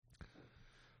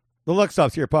The Luck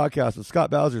Stops Here podcast with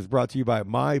Scott Bowser is brought to you by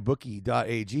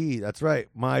mybookie.ag. That's right,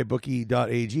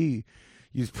 mybookie.ag.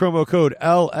 Use promo code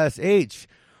LSH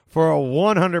for a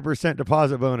 100%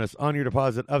 deposit bonus on your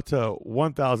deposit up to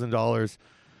 $1,000.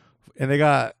 And they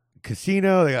got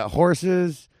casino, they got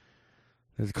horses.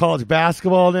 There's college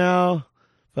basketball now.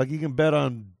 Fuck, you can bet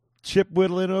on chip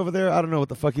whittling over there. I don't know what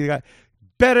the fuck you got.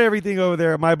 Bet everything over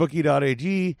there at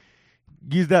mybookie.ag.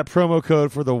 Use that promo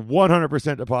code for the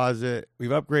 100% deposit.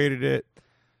 We've upgraded it.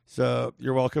 So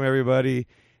you're welcome, everybody.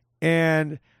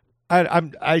 And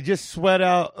I just sweat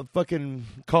out a fucking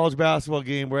college basketball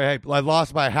game where I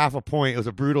lost by half a point. It was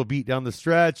a brutal beat down the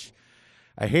stretch.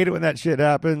 I hate it when that shit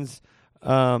happens.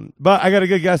 But I got a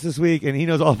good guest this week, and he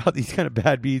knows all about these kind of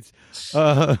bad beats.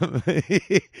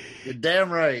 You're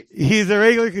damn right. He's a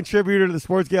regular contributor to the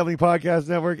Sports Gambling Podcast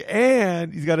Network,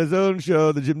 and he's got his own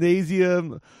show, The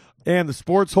Gymnasium, and The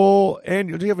Sports Hole. And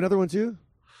do you have another one too?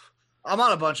 I'm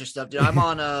on a bunch of stuff, dude. I'm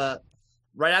on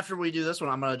right after we do this one,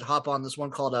 I'm gonna hop on this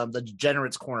one called The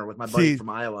Degenerates Corner with my buddy from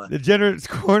Iowa. The Degenerates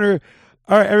Corner.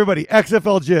 All right, everybody.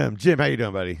 XFL Jim. Jim, how you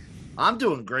doing, buddy? I'm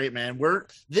doing great, man.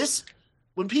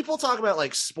 When people talk about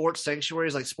like sports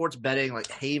sanctuaries, like sports betting,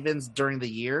 like havens during the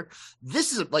year,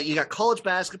 this is like you got college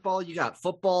basketball, you got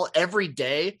football every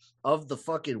day of the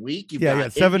fucking week. You've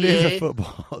got 7 NBA, days of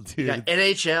football, dude. You got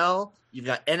NHL, you've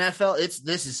got NFL.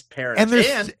 This is paradise.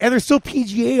 And there's still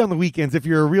PGA on the weekends if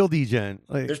you're a real DGen.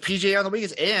 Like, there's PGA on the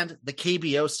weekends, and the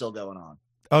KBO still going on.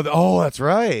 Oh, that's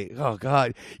right. Oh,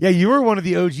 God. Yeah, you were one of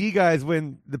the OG guys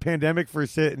when the pandemic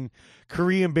first hit, and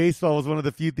Korean baseball was one of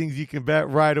the few things you can bet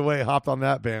right away. Hopped on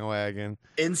that bandwagon.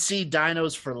 NC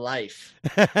Dinos for life.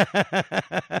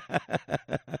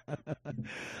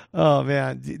 Oh,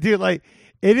 man. Dude, like,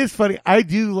 it is funny. I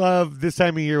do love this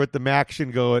time of year with the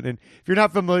MACtion going. And if you're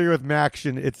not familiar with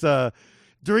MACtion, it's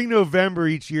during November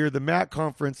each year, the MAC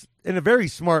conference, in a very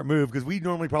smart move, because we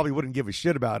normally probably wouldn't give a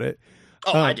shit about it.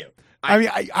 Oh, I do.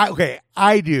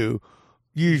 I do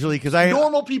usually because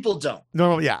normal people don't.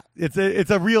 Normal, yeah. It's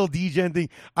a real DGen thing.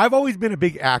 I've always been a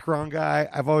big Akron guy.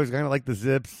 I've always kind of liked the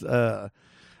Zips. I've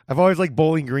always liked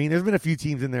Bowling Green. There's been a few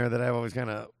teams in there that I've always kind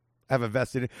of have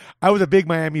invested in. I was a big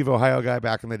Miami of Ohio guy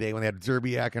back in the day when they had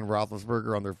Zerbiak and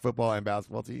Roethlisberger on their football and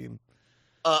basketball team.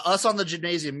 Us on the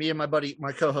Gymnasium, me and my buddy,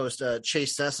 my co-host,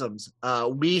 Chase Sessoms,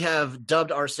 we have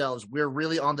dubbed ourselves, we're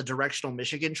really on the directional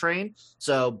Michigan train.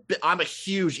 So I'm a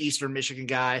huge Eastern Michigan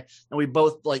guy, and we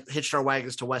both like hitched our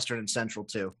wagons to Western and Central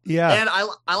too. Yeah. And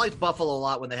I liked Buffalo a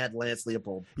lot when they had Lance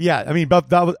Leopold. Yeah. I mean,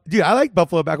 I liked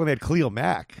Buffalo back when they had Khalil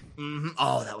Mack. Mm-hmm.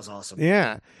 Oh, that was awesome.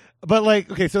 Yeah. But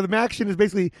like, okay, so the MACtion is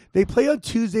basically, they play on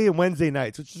Tuesday and Wednesday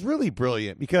nights, which is really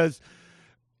brilliant because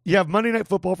you have Monday Night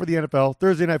Football for the NFL,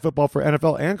 Thursday Night Football for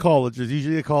NFL and college. There's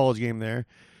usually a college game there.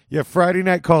 You have Friday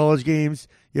night college games.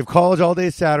 You have college all day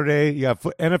Saturday. You have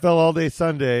NFL all day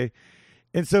Sunday.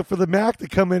 And so for the MAC to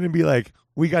come in and be like,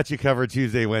 we got you covered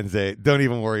Tuesday, Wednesday. Don't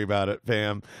even worry about it,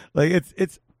 fam. Like,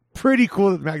 it's pretty cool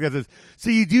that the MAC does this.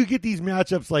 So you do get these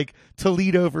matchups like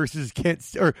Toledo versus Kent,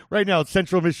 or right now it's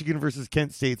Central Michigan versus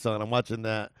Kent State's on. I'm watching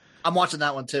that. I'm watching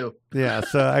that one too. Yeah,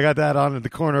 so I got that on in the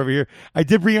corner over here. I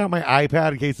did bring out my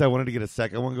iPad in case I wanted to get a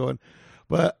second one going.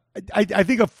 But I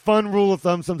think a fun rule of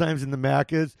thumb sometimes in the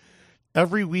MAC is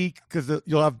every week, because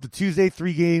you'll have the Tuesday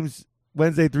 3 games,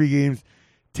 Wednesday 3 games,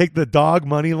 take the dog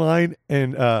money line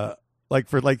and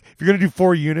if you're going to do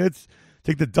 4 units,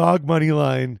 take the dog money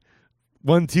line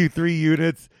 1, 2, 3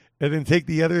 units, and then take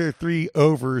the other 3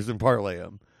 overs and parlay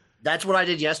them. That's what I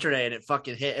did yesterday, and it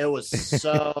fucking hit. It was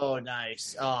so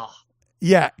nice. Oh,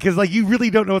 yeah, because like you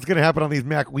really don't know what's going to happen on these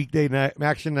MAC weekday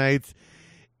MACtion nights.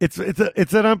 It's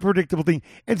an unpredictable thing.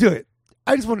 And to it,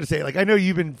 I just wanted to say, like, I know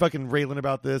you've been fucking railing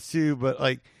about this too, but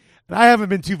like, and I haven't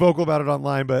been too vocal about it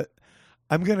online, but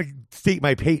I'm gonna state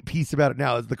my piece about it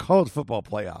now. Is the college football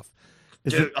playoff?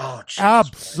 It's an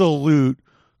absolute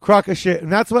crock of shit,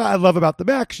 and that's what I love about the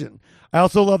MACtion. I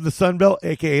also love the Sun Belt,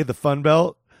 aka the Fun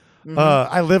Belt. Mm-hmm.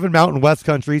 I live in Mountain West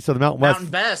country, so the Mountain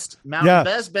Best,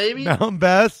 baby, Mountain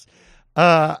Best.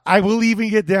 I will even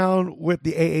get down with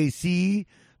the AAC,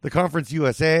 the Conference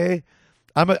USA.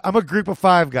 I'm a group of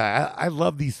 5 guy. I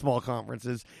love these small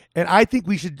conferences, and I think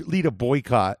we should lead a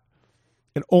boycott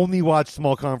and only watch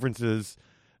small conferences,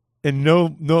 and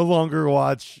no longer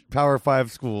watch Power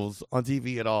 5 schools on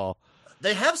TV at all.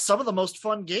 They have some of the most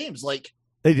fun games. Like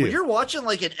they do. When you're watching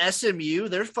like an SMU,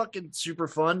 they're fucking super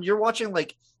fun. You're watching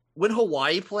like when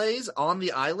Hawaii plays on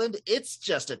the island, it's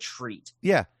just a treat.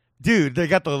 Yeah. Dude, they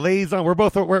got the lays on. We're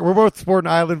both sporting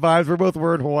island vibes. We're both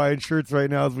wearing Hawaiian shirts right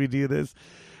now as we do this.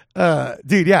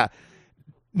 Dude, yeah.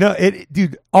 No,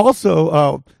 dude,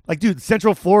 also,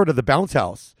 Central Florida, the Bounce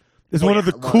House. It's one of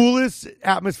the coolest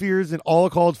atmospheres in all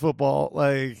of college football.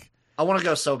 Like, I want to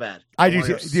go so bad. I do,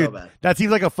 dude. So bad. That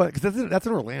seems like a fun because that's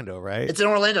in Orlando, right? It's in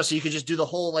Orlando, so you could just do the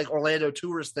whole like Orlando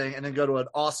tourist thing and then go to an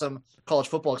awesome college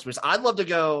football experience. I'd love to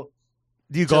go.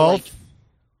 Do you golf?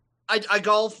 I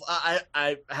golf.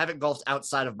 I haven't golfed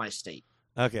outside of my state.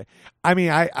 Okay, I mean,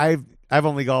 I've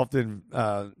only golfed in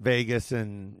Vegas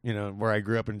and where I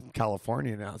grew up in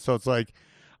California now, so it's like.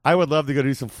 I would love to go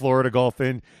do some Florida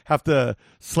golfing, have to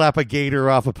slap a gator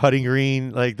off a putting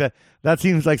green. Like that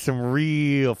seems like some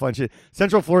real fun shit.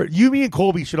 Central Florida, you, me, and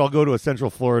Colby should all go to a Central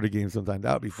Florida game sometime.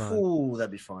 That would be fun. Ooh, that'd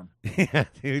be fun. Yeah,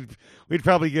 dude. We'd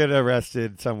probably get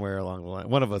arrested somewhere along the line.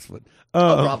 One of us would.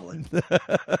 Probably.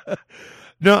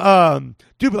 No,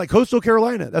 dude, but like Coastal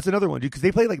Carolina, that's another one, dude, because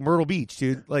they play like Myrtle Beach,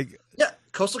 dude. Like, yeah,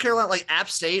 Coastal Carolina, like App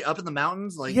State up in the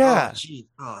mountains. Like, yeah.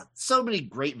 So many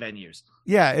great venues.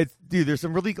 Yeah, there's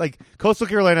some really like Coastal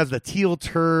Carolina has the teal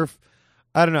turf.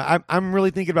 I don't know. I'm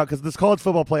really thinking about because this college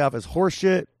football playoff is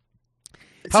horseshit.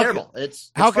 It's terrible.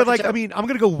 It's how could like terrible. I mean I'm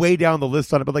gonna go way down the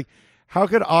list on it, but like how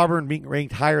could Auburn be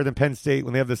ranked higher than Penn State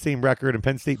when they have the same record and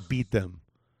Penn State beat them?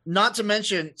 Not to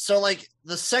mention, so like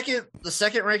the second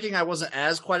ranking, I wasn't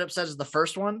as quite upset as the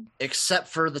first one, except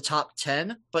for the top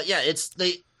 10. But yeah, it's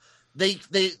they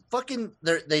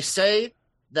say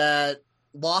that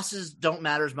losses don't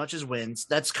matter as much as wins.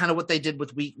 That's kind of what they did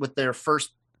with their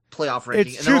first playoff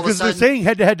ranking. It's true because they're saying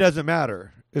head to head doesn't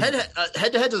matter. Head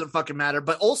to head doesn't fucking matter,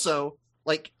 but also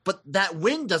but that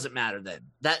win doesn't matter then.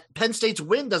 That Penn State's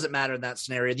win doesn't matter in that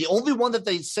scenario. The only one that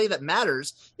they say that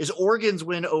matters is Oregon's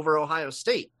win over Ohio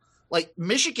State. Like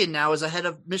Michigan now is ahead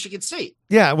of Michigan State.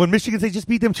 Yeah, when Michigan State just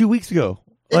beat them 2 weeks ago.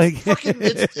 It's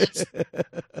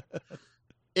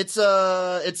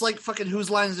like fucking whose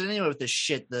line is it anyway with this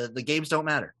shit? The games don't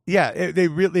matter. Yeah, they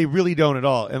really don't at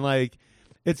all. And like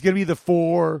it's gonna be the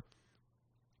 4.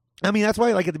 I mean, that's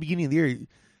why like at the beginning of the year,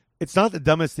 it's not the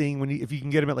dumbest thing if you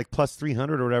can get them at like plus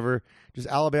 300 or whatever, just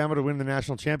Alabama to win the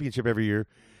national championship every year,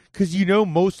 because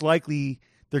most likely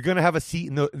they're gonna have a seat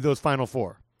in those Final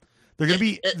 4. They're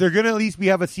gonna at least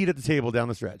have a seat at the table down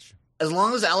the stretch. As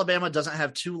long as Alabama doesn't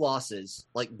have 2 losses,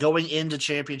 like going into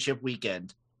championship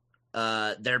weekend.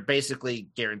 They're basically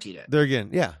guaranteed it. They're again,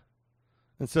 yeah.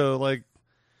 And so like,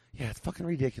 yeah, it's fucking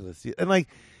ridiculous. And like,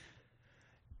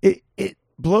 it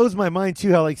blows my mind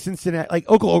too how like Cincinnati, like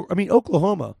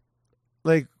Oklahoma,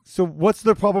 like, so what's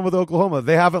the problem with Oklahoma?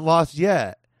 They haven't lost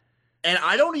yet. And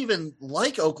I don't even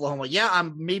like Oklahoma. Yeah,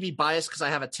 I'm maybe biased because I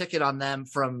have a ticket on them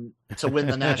to win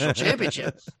the national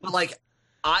championship. But like,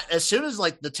 as soon as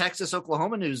like the Texas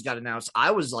Oklahoma news got announced, I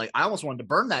was like, I almost wanted to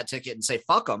burn that ticket and say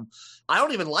fuck them. I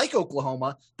don't even like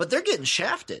Oklahoma, but they're getting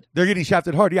shafted. They're getting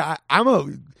shafted hard. Yeah,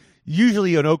 I'm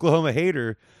usually an Oklahoma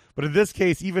hater, but in this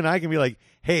case, even I can be like,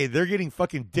 hey, they're getting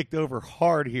fucking dicked over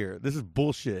hard here. This is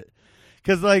bullshit.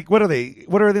 Because like, what are they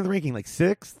in the ranking? Like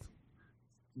 6th?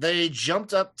 They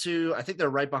jumped up to, I think they're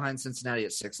right behind Cincinnati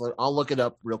at 6. I'll look it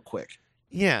up real quick.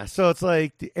 Yeah, so it's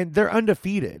like, and they're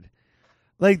undefeated.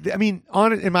 Like, I mean,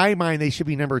 in my mind, they should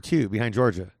be number 2 behind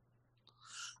Georgia.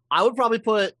 I would probably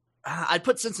I'd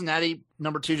put Cincinnati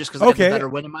number 2 just because they have a better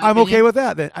win in my opinion. I'm okay with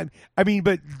that then. I mean,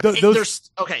 but those...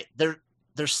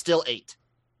 They're still 8.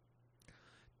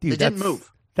 Dude, they didn't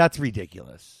move. That's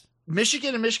ridiculous.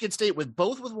 Michigan and Michigan State, with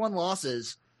 1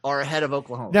 losses, are ahead of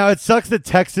Oklahoma. Now, it sucks that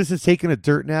Texas has taken a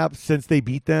dirt nap since they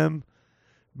beat them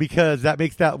because that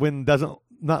makes that win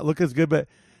not look as good, but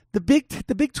the Big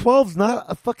 12's not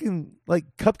a fucking like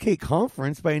cupcake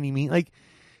conference by any means. Like,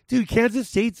 dude, Kansas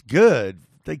State's good.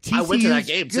 Like, TCU's I went to that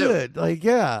game good. Too. Like,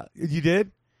 yeah, you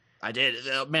did. I did.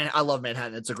 Man, I love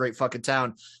Manhattan. It's a great fucking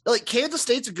town. Like, Kansas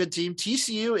State's a good team.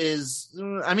 TCU is.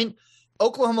 I mean,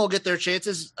 Oklahoma will get their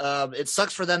chances. It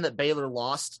sucks for them that Baylor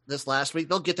lost this last week.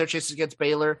 They'll get their chances against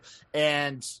Baylor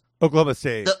and Oklahoma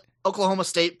State. Oklahoma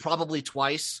State probably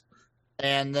twice,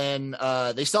 and then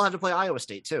they still have to play Iowa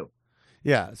State too.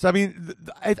 Yeah, so I mean,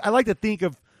 I like to think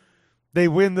of they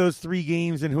win those 3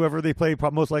 games, and whoever they play,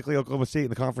 most likely Oklahoma State in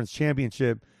the conference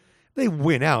championship, they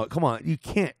win out. Come on, you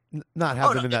can't not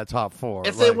have them in that top 4.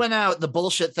 If they win out, the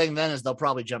bullshit thing then is they'll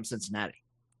probably jump Cincinnati.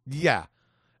 Yeah,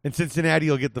 and Cincinnati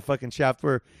will get the fucking shaft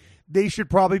where they should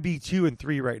probably be 2 and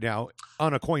 3 right now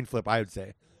on a coin flip, I would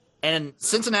say. And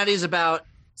Cincinnati's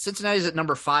at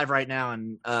number 5 right now,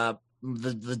 and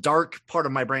the dark part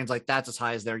of my brain's like, that's as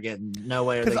high as they're getting. No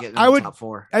way are they getting in the top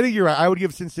 4. I think you're right. I would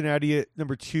give Cincinnati at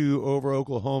number 2 over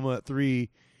Oklahoma at 3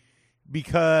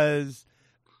 because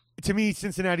to me,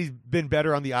 Cincinnati's been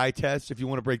better on the eye test. If you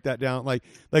want to break that down, like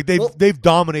they've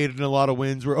dominated in a lot of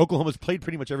wins where Oklahoma's played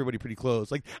pretty much everybody pretty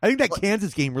close. Like I think that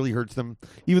Kansas game really hurts them,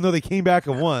 even though they came back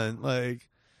and won. Like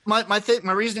my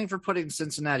reasoning for putting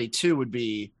Cincinnati 2 would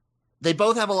be they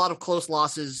both have a lot of close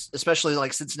losses, especially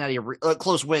like Cincinnati,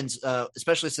 close wins,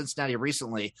 especially Cincinnati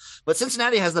recently. But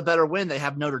Cincinnati has the better win. They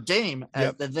have Notre Dame,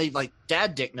 and they like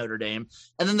dad dick Notre Dame.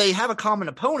 And then they have a common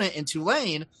opponent in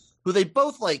Tulane, who they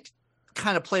both like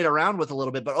kind of played around with a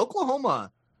little bit. But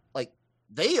Oklahoma, like,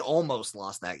 they almost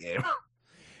lost that game.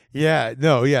 Yeah,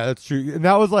 no, yeah, that's true. And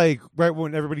that was like right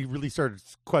when everybody really started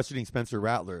questioning Spencer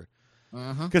Rattler.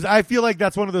 Because I feel like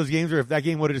that's one of those games where if that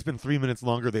game would have just been 3 minutes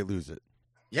longer, they lose it.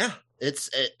 Yeah, it's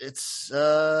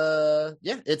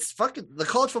fucking, the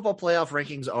college football playoff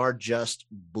rankings are just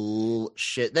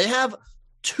bullshit. They have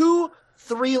three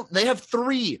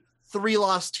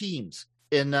lost teams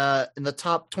in the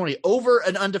top 20 over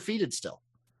an undefeated still.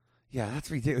 Yeah, that's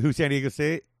ridiculous. Who, San Diego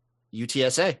State?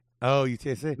 UTSA. Oh,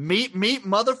 UTSA. Meet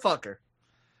motherfucker.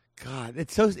 God,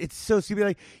 it's so stupid.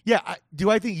 Like, yeah, do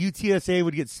I think UTSA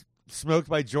would get smoked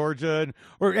by Georgia,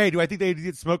 or hey, do I think they'd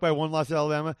get smoked by one loss at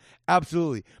Alabama?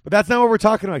 Absolutely, but that's not what we're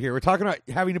talking about here. We're talking about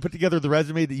having to put together the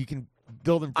resume that you can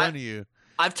build in front of you.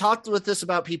 I've talked with this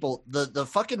about people. The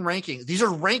fucking rankings. These are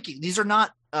rankings. These are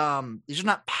not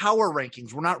power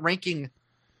rankings. We're not ranking.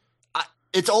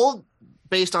 It's all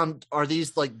based on, are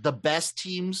these like the best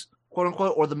teams, quote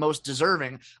unquote, or the most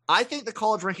deserving? I think the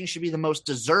college rankings should be the most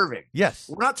deserving. Yes,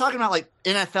 we're not talking about like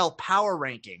NFL power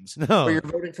rankings where you're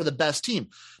voting for the best team.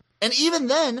 And even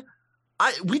then,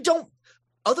 we don't,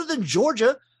 other than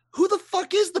Georgia, who the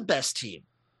fuck is the best team?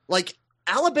 Like,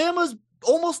 Alabama's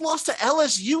almost lost to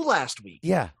LSU last week.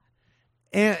 Yeah.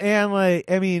 And like,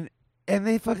 I mean, and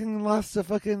they fucking lost to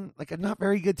fucking like a not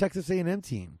very good Texas A&M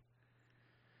team.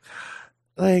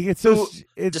 Like, it's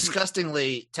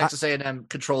disgustingly, Texas A&M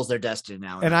controls their destiny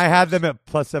now. And I had them at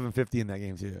plus 750 in that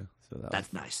game too. So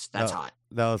that's nice. That's hot.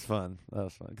 That was fun.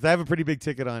 Because I have a pretty big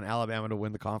ticket on Alabama to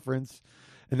win the conference.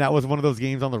 And that was one of those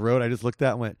games on the road I just looked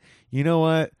at and went, you know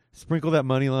what? Sprinkle that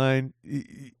money line.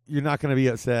 You're not going to be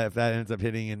upset if that ends up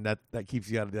hitting, and that keeps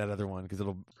you out of that other one because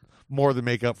it'll more than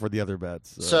make up for the other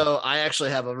bets. So I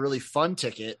actually have a really fun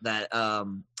ticket that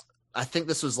I think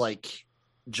this was like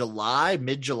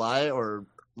mid-July or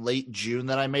late June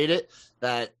that I made it,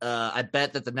 that I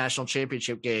bet that the national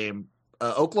championship game,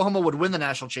 Oklahoma would win the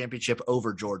national championship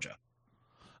over Georgia.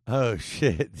 Oh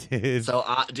shit, dude! So,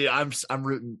 dude, I'm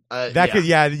rooting.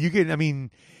 You can. I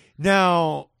mean,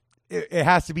 now it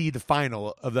has to be the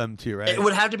final of them too, right? It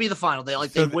would have to be the final. They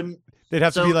wouldn't. They'd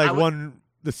have to be like one.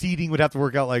 The seeding would have to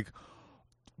work out like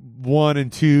 1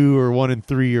 and 2 or 1 and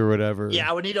 3 or whatever. Yeah,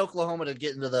 I would need Oklahoma to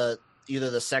get into either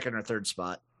the second or third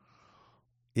spot.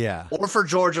 Yeah, or for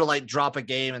Georgia to like drop a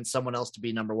game and someone else to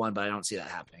be number one, but I don't see that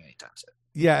happening anytime soon.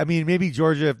 Yeah, I mean, maybe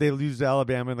Georgia, if they lose to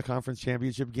Alabama in the conference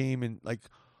championship game, and like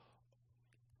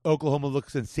Oklahoma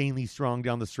looks insanely strong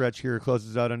down the stretch here,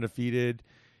 closes out undefeated.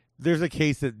 There's a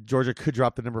case that Georgia could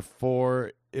drop the number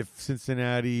 4 if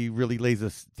Cincinnati really lays a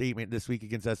statement this week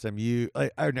against SMU,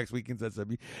 or next week against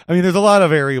SMU. I mean, there's a lot of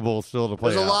variables still to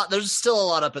play. There's still a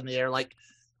lot up in the air. Like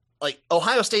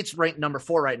Ohio State's ranked number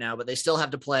 4 right now, but they still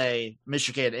have to play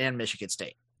Michigan and Michigan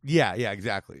State. Yeah,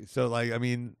 exactly. So, like, I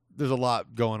mean, there's a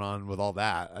lot going on with all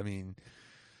that. I mean,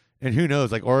 and who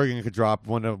knows? Like, Oregon could drop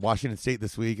one to Washington State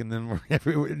this week, and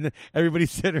then everybody's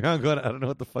sitting around going, I don't know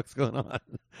what the fuck's going on.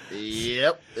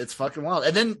 Yep, it's fucking wild.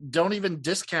 And then don't even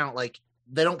discount, like,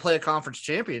 they don't play a conference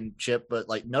championship, but,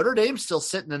 like, Notre Dame's still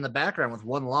sitting in the background with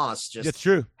one loss, just it's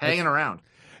true. Hanging around.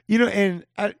 You know, and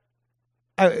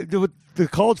the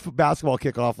college basketball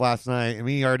kickoff last night, and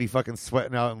me already fucking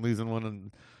sweating out and losing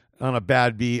one on a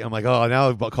bad beat. I'm like, oh,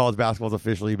 now college basketball's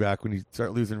officially back when you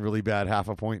start losing really bad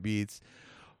half-a-point beats.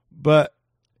 But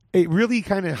it really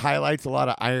kind of highlights a lot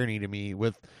of irony to me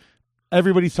with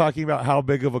everybody's talking about how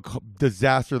big of a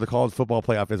disaster the college football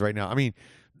playoff is right now. I mean,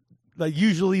 like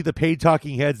usually the paid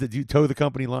talking heads that do toe the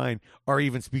company line are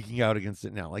even speaking out against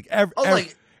it now. Like,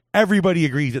 everybody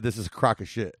agrees that this is a crock of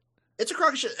shit. It's a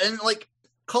crock of shit. And like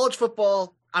college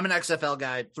football, I'm an XFL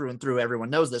guy through and through. Everyone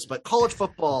knows this, but college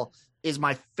football is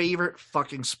my favorite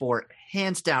fucking sport,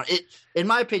 hands down. It, in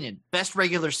my opinion, best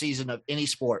regular season of any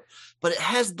sport, but it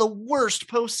has the worst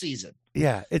postseason.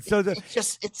 Yeah, it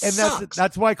sucks.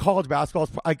 That's why college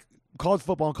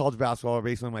football and college basketball are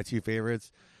basically my two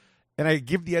favorites. And I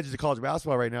give the edge to college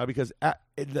basketball right now because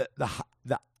the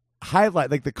highlight,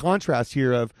 like the contrast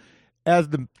here of as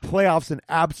the playoffs and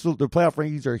the playoff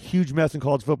rankings are a huge mess in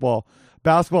college football.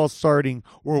 Basketball is starting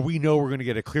where we know we're going to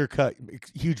get a clear-cut,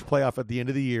 huge playoff at the end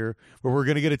of the year where we're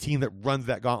going to get a team that runs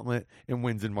that gauntlet and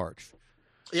wins in March.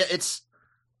 Yeah,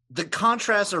 the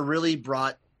contrasts are really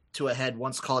brought to a head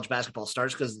once college basketball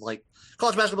starts because, like,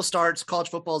 college basketball starts, college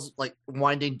football's, like,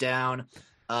 winding down,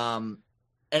 and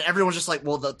everyone's just like,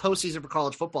 well, the postseason for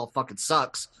college football fucking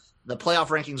sucks. The playoff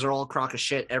rankings are all a crock of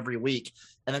shit every week.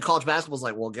 And then college basketball is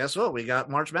like, well, guess what? We got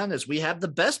March Madness. We have the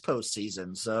best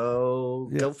postseason. So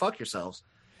go fuck yourselves.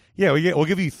 Yeah, we'll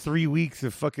give you 3 weeks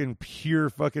of fucking pure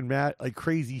fucking like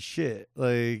crazy shit.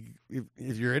 Like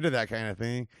if you're into that kind of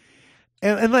thing,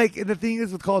 and the thing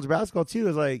is with college basketball too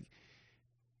is like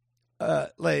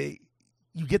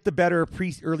you get the better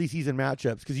early season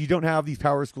matchups because you don't have these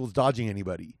power schools dodging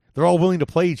anybody. They're all willing to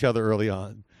play each other early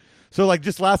on. So like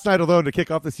just last night alone to kick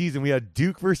off the season, we had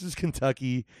Duke versus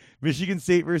Kentucky, Michigan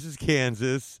State versus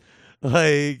Kansas.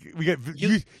 Like we got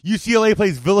UCLA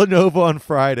plays Villanova on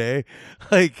Friday.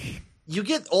 Like you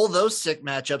get all those sick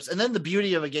matchups, and then the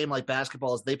beauty of a game like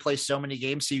basketball is they play so many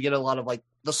games, so you get a lot of like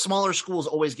the smaller schools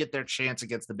always get their chance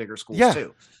against the bigger schools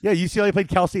too. Yeah, UCLA played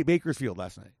Cal State Bakersfield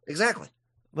last night. Exactly.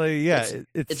 Like yeah,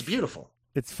 it's beautiful.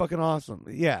 It's fucking awesome.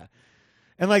 Yeah.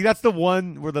 And like that's the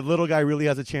one where the little guy really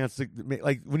has a chance to make,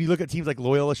 like when you look at teams like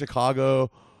Loyola Chicago.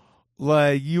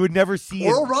 Like you would never see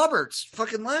Oral Roberts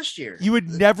fucking last year. You would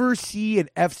never see an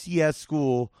FCS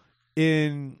school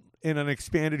in an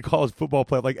expanded college football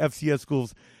play. Like FCS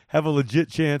schools have a legit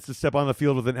chance to step on the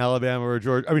field with an Alabama or a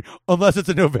Georgia. I mean, unless it's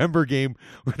a November game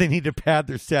where they need to pad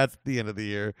their stats at the end of the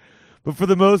year. But for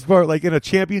the most part, like in a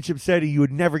championship setting, you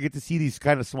would never get to see these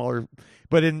kind of smaller.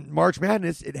 But in March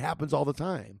Madness, it happens all the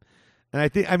time. And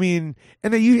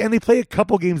and they play a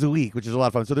couple games a week, which is a lot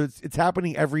of fun. So it's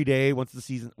happening every day once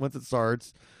it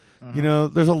starts. Uh-huh. You know,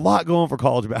 there's a lot going for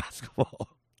college basketball.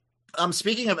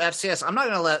 Speaking of FCS, I'm not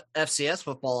going to let FCS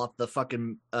football off the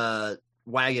fucking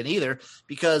wagon either,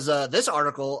 because this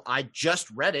article, I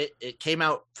just read it. It came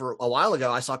out for a while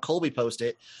ago. I saw Colby post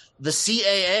it. The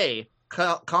CAA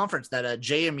conference that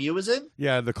JMU is in.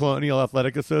 Yeah, the Colonial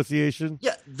Athletic Association.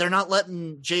 Yeah, they're not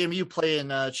letting JMU play in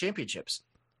championships.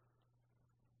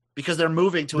 Because they're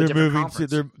moving to a different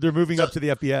conference. They're moving up to the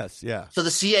FBS, yeah. So the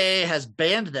CAA has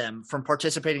banned them from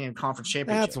participating in conference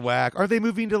championships. That's whack. Aren't they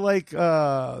moving to like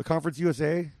Conference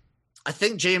USA? I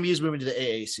think JMU is moving to the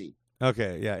AAC.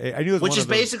 Okay, yeah, I knew it was which is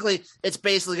basically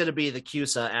going to be the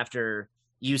CUSA after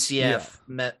UCF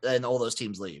and all those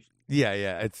teams leave. Yeah,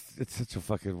 it's such a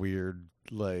fucking weird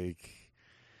like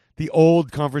the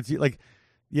old conference like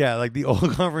the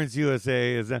old Conference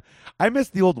USA is. I miss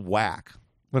the old WAC.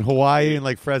 When Hawaii and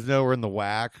like Fresno were in the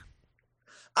WAC.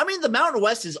 I mean, the Mountain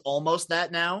West is almost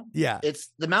that now. Yeah. It's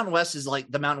the Mountain West is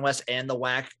like the Mountain West and the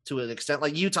WAC to an extent.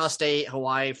 Like Utah State,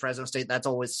 Hawaii, Fresno State, that's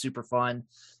always super fun.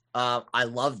 I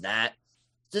love that.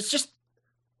 It's just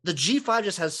the G5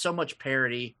 just has so much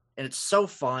parity and it's so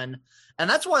fun. And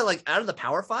that's why, like, out of the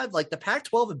Power Five, like the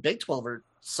Pac-12 and Big 12 are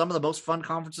some of the most fun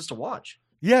conferences to watch.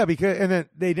 Yeah, because and then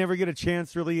they never get a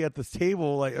chance really at this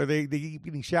table, like, or they keep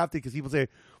getting shafted because people say,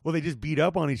 well, they just beat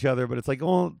up on each other, but it's like,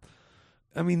 oh,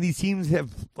 I mean, these teams have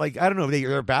like, I don't know,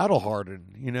 they're battle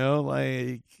hardened, you know,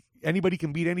 like anybody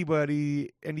can beat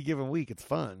anybody any given week. It's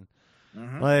fun,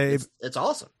 like it's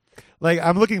awesome. Like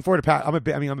I'm looking forward to I'm a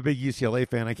big UCLA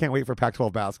fan. I can't wait for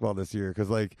Pac-12 basketball this year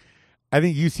because like I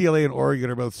think UCLA and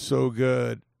Oregon are both so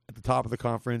good at the top of the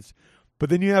conference, but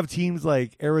then you have teams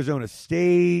like Arizona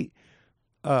State.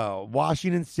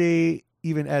 Washington State,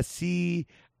 even SC.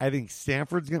 I think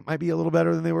Stanford's might be a little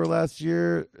better than they were last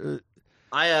year.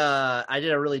 I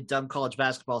did a really dumb college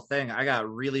basketball thing. I got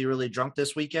really, really drunk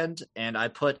this weekend, and I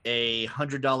put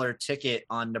 $100 ticket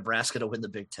on Nebraska to win the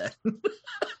Big Ten.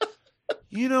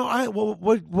 You know,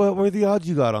 what were the odds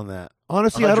you got on that?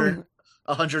 Honestly, I don't.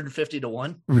 150 to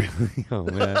 1. Really? Oh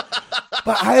man.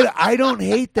 But I don't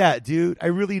hate that, dude. I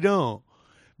really don't,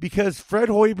 because Fred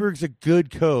Hoiberg's a good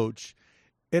coach.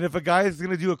 And if a guy is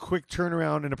going to do a quick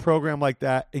turnaround in a program like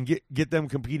that and get them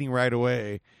competing right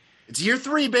away, it's year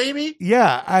 3, baby.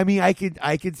 Yeah, I mean, I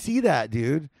could see that,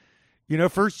 dude. You know,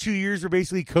 first 2 years are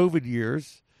basically COVID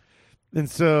years, and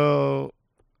so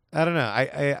I don't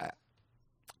know.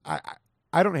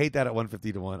 I don't hate that at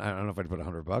 150 to 1. I don't know if I'd put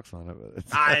 $100 on it.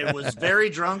 But I was very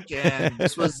drunk, and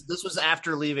this was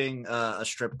after leaving a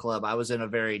strip club. I was in a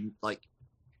very like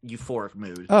euphoric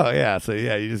mood. Oh yeah, so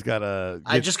yeah, you just gotta.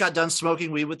 I just got done smoking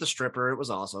weed with the stripper. It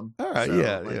was awesome. All right,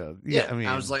 so, yeah. I mean,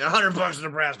 I was like $100 in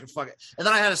Nebraska, fuck it. And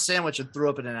then I had a sandwich and threw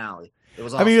up in an alley. It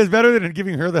was awesome. I mean, it's better than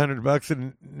giving her the $100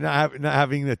 and not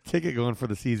having the ticket going for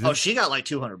the season. Oh, she got like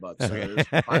 $200. So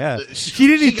yeah. She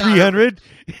didn't need 300.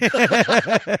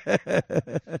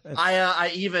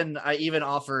 I even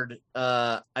offered.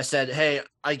 I said, hey,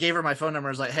 I gave her my phone number.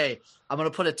 I was like, hey, I'm gonna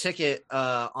put a ticket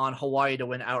on Hawaii to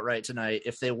win outright tonight.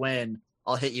 If they win,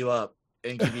 I'll hit you up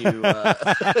and give you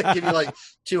give you like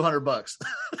 $200.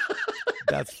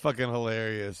 That's fucking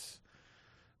hilarious,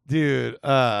 dude.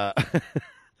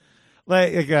 I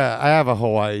have a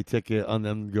Hawaii ticket on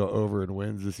them to go over and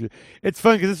wins this year. It's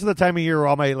fun because this is the time of year where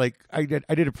all my I did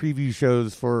a preview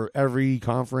shows for every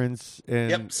conference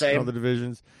and same. all the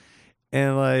divisions,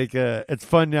 and it's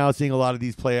fun now seeing a lot of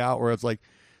these play out where it's like,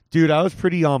 dude, I was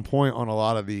pretty on point on a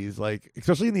lot of these,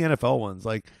 especially in the NFL ones.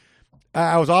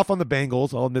 I was off on the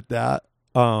Bengals, I'll admit that.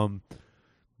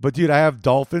 But dude, I have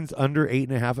Dolphins under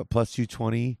 8.5 at plus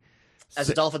 220. As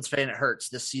a Dolphins fan, it hurts.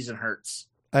 This season hurts.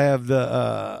 I have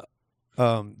the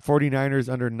 49ers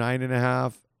under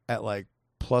 9.5 at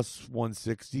plus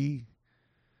 160.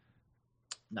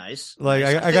 Nice.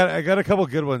 I got a couple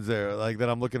good ones there that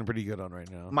I'm looking pretty good on right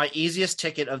now. My easiest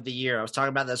ticket of the year. I was talking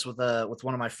about this with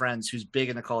one of my friends who's big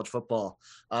into college football.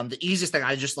 The easiest thing,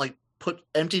 I just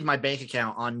emptied my bank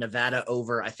account on Nevada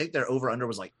over. I think their over under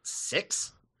was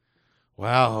 6.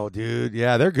 Wow, dude.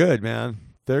 Yeah, they're good, man.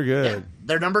 They're good. Yeah,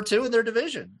 they're number 2 in their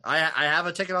division. I have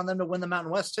a ticket on them to win the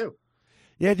Mountain West too.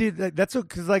 Yeah, dude. That's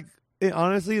because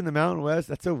honestly, in the Mountain West,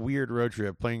 that's a weird road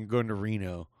trip. Going to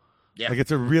Reno. Yeah,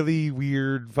 it's a really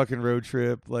weird fucking road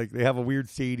trip. They have a weird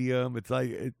stadium. It's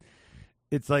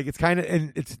it's kind of,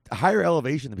 and it's higher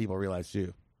elevation than people realize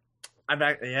too. I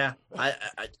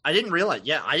didn't realize.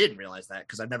 Yeah, I didn't realize that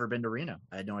because I've never been to Reno.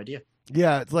 I had no idea.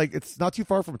 Yeah, it's not too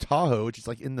far from Tahoe, which is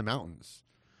in the mountains.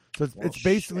 So it's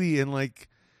basically in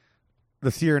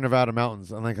the Sierra Nevada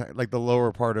mountains and the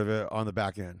lower part of it on the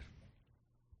back end.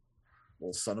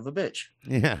 Well, son of a bitch.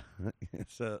 Yeah.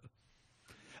 So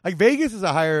Vegas is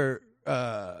a higher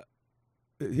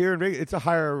here in Vegas, it's a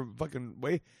higher fucking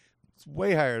it's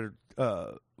way higher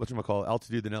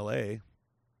altitude than LA.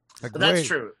 That's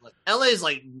true. LA is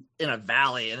in a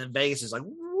valley, and then Vegas is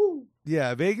woo.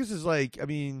 Yeah, Vegas is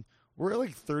we're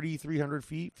at 3,300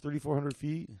 feet, 3,400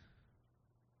 feet.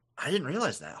 I didn't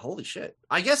realize that. Holy shit.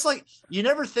 I guess you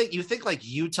think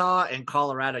Utah and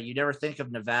Colorado, you never think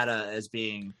of Nevada as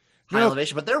being high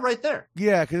elevation, but they're right there.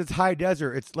 Yeah, because it's high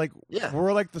desert. It's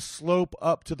we're the slope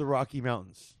up to the Rocky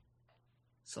Mountains.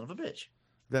 Son of a bitch.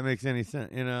 If that makes any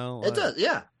sense, It does,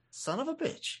 yeah. Son of a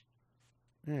bitch.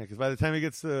 Yeah, because by the time it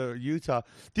gets to Utah,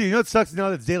 dude, you know what sucks now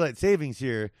that it's daylight savings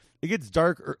here? It gets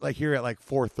dark here at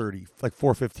 4:30,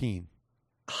 4:15.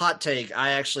 Hot take.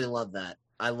 I actually love that.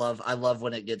 I love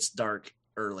when it gets dark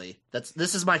early.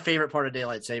 This is my favorite part of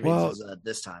daylight savings is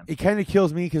this time. It kind of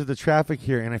kills me because of the traffic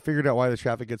here, and I figured out why the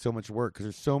traffic gets so much work because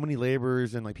there's so many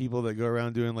laborers and people that go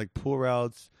around doing pool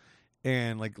routes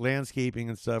and landscaping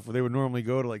and stuff where they would normally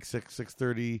go to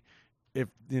 6:30 if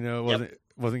it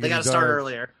wasn't. They got to start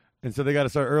earlier. And so they got to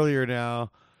start earlier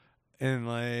now, and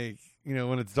when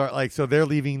it's dark, so they're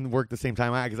leaving work the same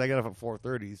time because I got up at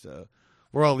 4:30, so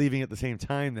we're all leaving at the same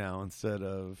time now instead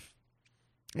of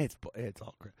it's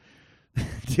all crap,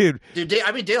 dude.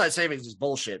 Daylight savings is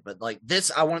bullshit, but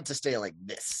this, I want it to stay like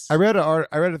this. I read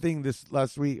a thing this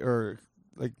last week or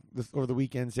this over the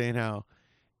weekend saying how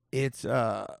it's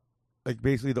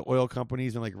basically the oil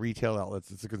companies and retail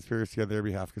outlets. It's a conspiracy on their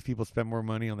behalf because people spend more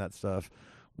money on that stuff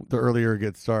the earlier it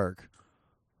gets dark.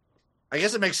 I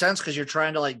guess it makes sense because you're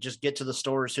trying to just get to the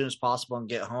store as soon as possible and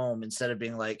get home instead of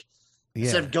being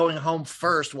instead of going home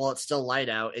first while it's still light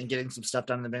out and getting some stuff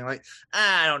done and then being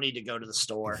I don't need to go to the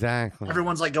store. Exactly.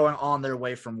 Everyone's going on their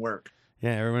way from work.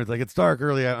 Yeah, everyone's it's dark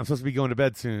early. I'm supposed to be going to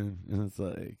bed soon, and it's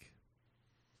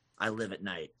I live at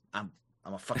night. I'm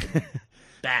a fucking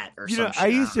bat or something. I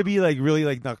used to be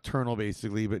really nocturnal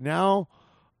basically, but now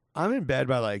I'm in bed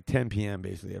by 10 p.m.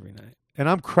 basically every night. And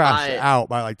I'm crashed out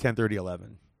by 10:30,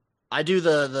 11. I do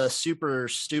the super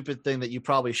stupid thing that you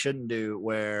probably shouldn't do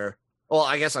where, well,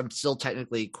 I guess I'm still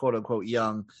technically quote unquote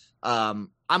young. I'm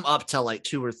up till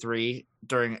 2 or 3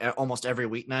 during almost every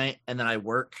weeknight. And then I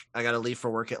work. I got to leave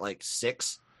for work at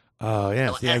 6. Oh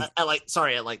yeah. At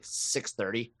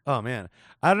 6:30. Oh man.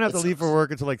 I don't have to leave for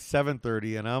work until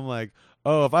 7:30. And I'm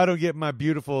if I don't get my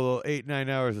beautiful 8-9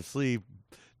 hours of sleep,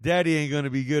 daddy ain't going to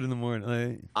be good in the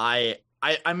morning. I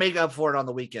make up for it on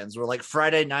the weekends where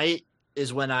Friday night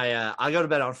is when I go to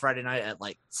bed on Friday night at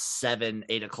 7,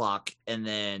 8 o'clock. And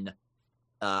then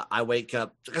I wake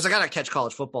up because I got to catch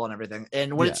college football and everything.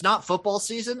 And when it's not football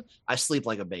season, I sleep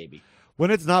like a baby. When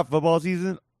it's not football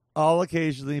season, I'll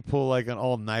occasionally pull an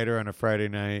all-nighter on a Friday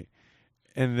night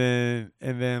and then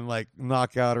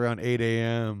knock out around 8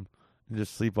 a.m. and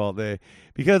just sleep all day.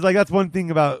 Because that's one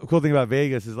thing cool thing about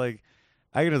Vegas is I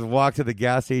can just walk to the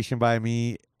gas station by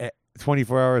me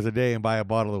 24 hours a day and buy a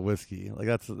bottle of whiskey.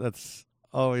 That's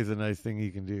always a nice thing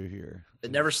you can do here.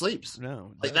 It never sleeps.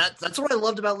 No. That's what I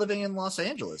loved about living in Los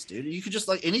Angeles, dude. You could just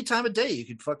any time of day you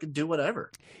could fucking do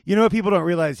whatever. You know what people don't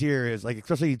realize here is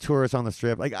especially tourists on the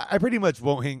strip. I pretty much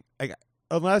won't hang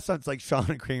unless it's Sean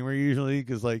and Kramer usually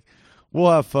because we'll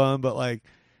have fun, but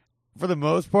for the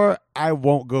most part, I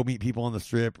won't go meet people on the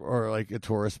strip or like at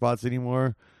tourist spots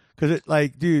anymore. Because it,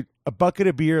 like, dude, a bucket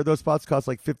of beer at those spots costs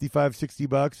like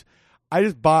 $55-$60. I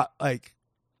just bought like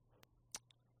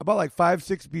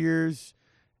 5-6 beers,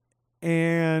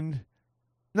 and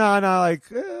it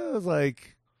was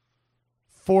like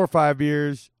 4 or 5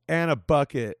 beers and a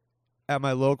bucket at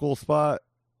my local spot,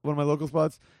 one of my local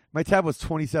spots. My tab was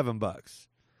 $27.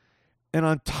 And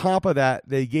on top of that,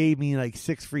 they gave me like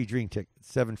 7 free drink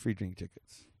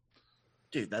tickets.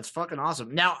 Dude, that's fucking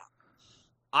awesome. Now,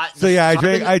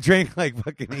 I drank like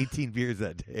fucking 18 beers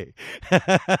that day.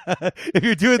 If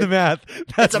you're doing the math,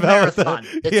 that's a marathon.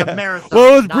 It's a marathon.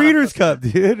 Well, it was Breeders' Cup,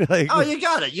 dude. Like, oh, you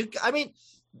got it. I mean,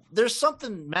 there's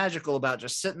something magical about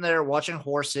just sitting there watching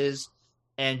horses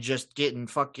and just getting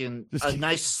fucking a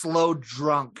nice slow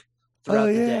drunk throughout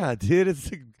the day. Yeah, dude.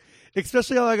 It's like,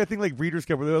 especially on, like, I think like Breeders'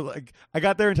 Cup, where they were like, I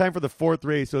got there in time for the 4th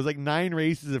race, so it was like 9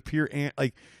 races of pure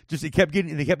like just they kept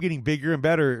getting bigger and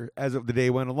better as the day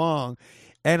went along,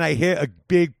 and I hit a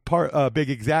big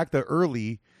exacta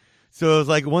early, so it was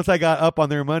like once I got up on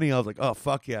their money, I was like, oh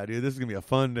fuck yeah, dude, this is gonna be a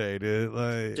fun day, dude.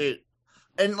 Like, dude,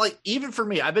 and like even for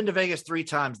me, I've been to Vegas 3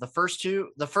 times. The first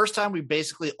time we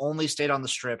basically only stayed on the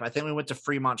Strip. I think we went to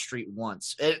Fremont Street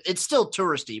once. It's still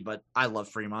touristy, but I love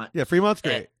Fremont. Yeah, Fremont's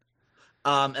great.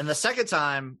 And the second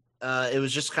time, it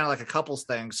was just kind of like a couples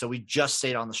thing. So we just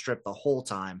stayed on the Strip the whole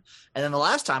time. And then the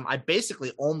last time, I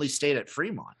basically only stayed at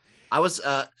Fremont. I was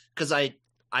because I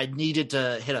needed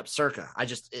to hit up Circa.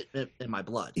 It in my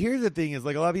blood. Here's the thing: is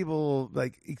like a lot of people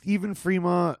like even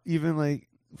Fremont, even like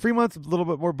Fremont's a little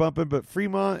bit more bumping, but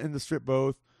Fremont and the Strip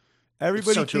both.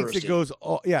 Everybody thinks touristy. It goes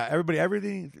all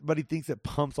everybody thinks it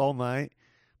pumps all night,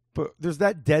 but there's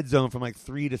that dead zone from like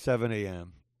 3 to 7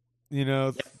 a.m. You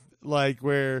know. Yep. Like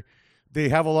where they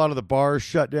have a lot of the bars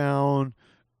shut down,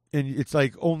 and it's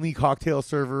like only cocktail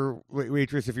server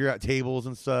waitress if you're at tables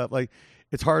and stuff. Like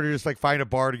it's hard to just like find a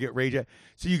bar to get rage at.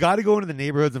 So you got to go into the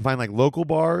neighborhoods and find like local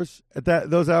bars at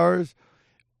those hours,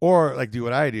 or like do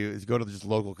what I do is go to just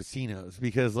local casinos,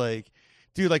 because like,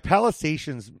 dude, like Palace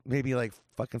Station's maybe like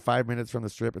fucking 5 minutes from the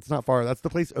Strip. It's not far. That's the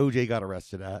place OJ got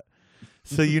arrested at.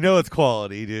 So you know it's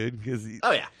quality, dude. Because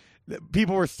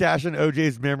people were stashing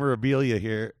OJ's memorabilia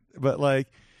here. But like,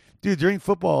 dude, during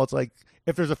football, it's like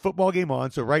if there's a football game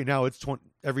on. So right now it's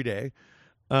every day.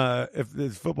 If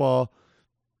there's football,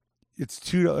 it's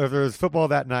 $2. If there's football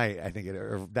that night, I think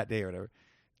or that day or whatever,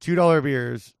 $2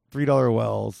 beers, $3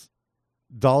 wells,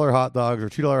 $1 hot dogs or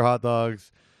 $2 hot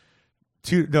dogs,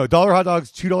 $1 hot dogs,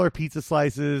 $2 pizza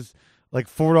slices, like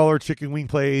 $4 chicken wing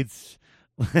plates.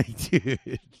 Like,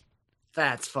 dude,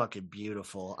 that's fucking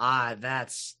beautiful.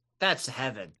 That's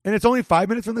heaven. And it's only 5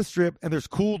 minutes from the Strip, and there's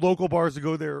cool local bars to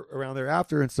go there around there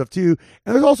after and stuff too.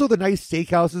 And there's also the nice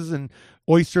steakhouses and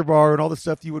oyster bar and all the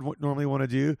stuff you would normally want to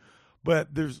do.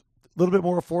 But there's a little bit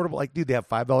more affordable. Like, dude, they have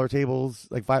 $5 tables.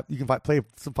 Like you can play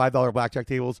some $5 blackjack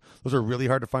tables. Those are really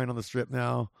hard to find on the Strip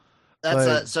now.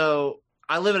 That's so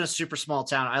I live in a super small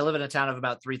town. I live in a town of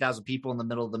about 3,000 people in the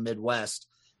middle of the Midwest.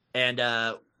 And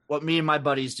what me and my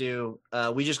buddies do,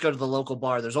 we just go to the local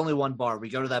bar. There's only one bar. We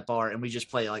go to that bar and we just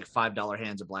play like $5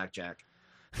 hands of blackjack.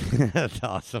 That's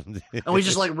awesome, dude. And we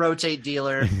just like rotate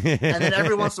dealer. And then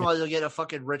every once in a while you'll get a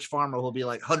fucking rich farmer who'll be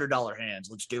like $100 hands.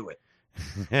 Let's do it.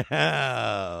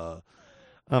 Oh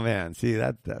man, see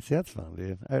that's fun,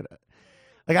 dude.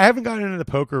 I haven't gotten into the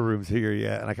poker rooms here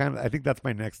yet, and I think that's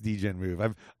my next D-Gen move.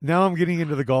 I'm getting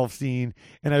into the golf scene,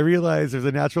 and I realize there's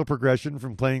a natural progression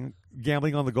from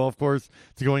gambling on the golf course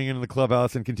to going into the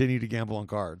clubhouse and continue to gamble on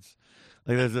cards.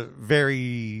 Like there's a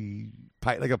very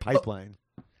like a pipeline.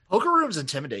 Poker rooms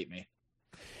intimidate me.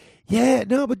 Yeah,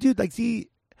 no, but dude, like, see,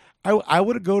 I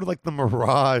would go to like the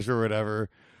Mirage or whatever,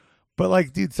 but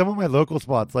like, dude, some of my local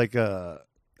spots, like I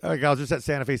was just at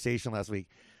Santa Fe Station last week.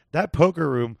 That poker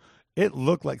room. It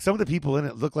looked like some of the people in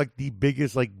it looked like the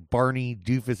biggest like Barney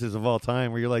doofuses of all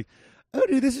time, where you're like, oh,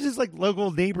 dude, this is just like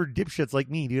local neighbor dipshits like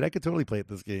me, dude. I could totally play at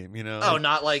this game, you know? Oh,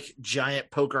 not like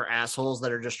giant poker assholes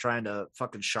that are just trying to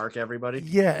fucking shark everybody.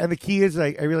 Yeah, and the key is I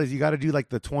realize you got to do like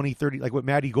the 20, 30, like what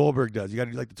Maddie Goldberg does. You got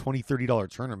to do like the $20,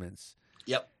 $30 tournaments.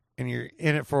 Yep. And you're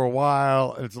in it for a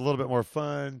while, and it's a little bit more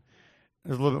fun.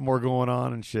 There's a little bit more going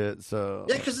on and shit. So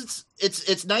yeah, because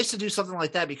it's nice to do something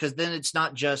like that, because then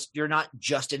you're not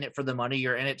just in it for the money.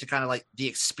 You're in it to kind of like the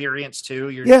experience too.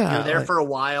 You're there for a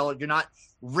while. You're not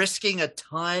risking a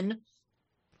ton.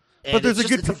 But there's a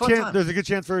good chance. There's a good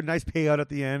chance for a nice payout at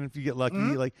the end if you get lucky.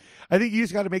 Mm-hmm. Like I think you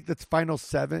just got to make the final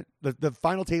 7. The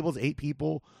final table is 8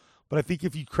 people, but I think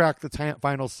if you crack the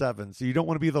final 7, so you don't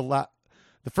want to be the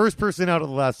first person out of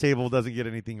the last table doesn't get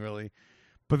anything really.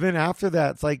 But then after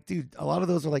that, it's like, dude, a lot of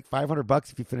those are like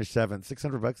 $500 if you finish seventh,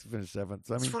 $600 if you finish seventh.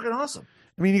 So I It's mean, fucking awesome.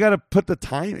 I mean, you got to put the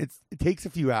time. It takes a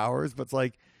few hours, but it's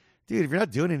like, dude, if you're not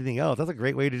doing anything else, that's a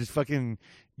great way to just fucking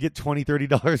get $20,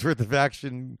 $30 worth of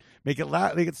action, make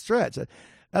it stretch.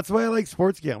 That's why I like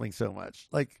sports gambling so much.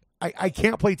 Like, I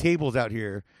can't play tables out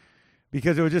here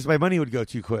because it would just, my money would go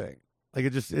too quick. Like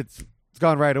it's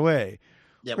gone right away.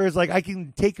 Yep. Whereas like I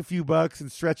can take a few bucks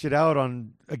and stretch it out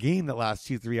on a game that lasts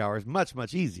 2-3 hours much,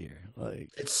 much easier. Like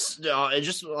it's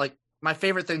just like my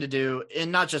favorite thing to do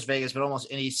in not just Vegas, but almost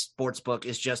any sports book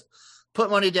is just put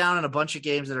money down on a bunch of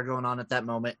games that are going on at that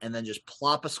moment and then just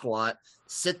plop a squat,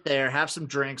 sit there, have some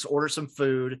drinks, order some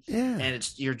food. Yeah.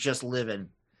 And you're just living.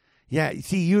 Yeah,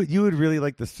 see, you would really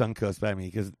like the Suncoast by me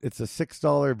because it's a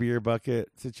 $6 beer bucket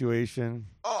situation.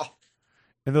 Oh,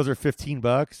 and those are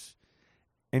 $15,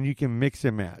 and you can mix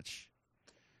and match.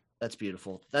 That's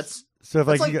beautiful. That's so if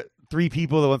like you got 3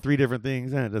 people that want 3 different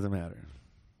things, then it doesn't matter.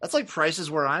 That's like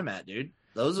prices where I'm at, dude.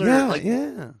 Those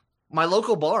are my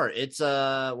local bar. It's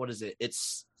what is it?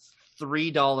 It's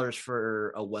 $3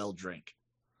 for a well drink.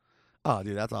 Oh,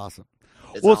 dude, that's awesome.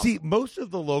 It's well, awesome. See, most of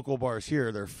the local bars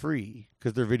here, they're free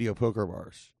because they're video poker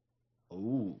bars.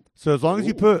 Ooh. So as long as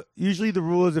you usually the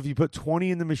rule is if you put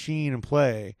 20 in the machine and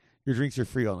play, your drinks are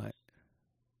free all night.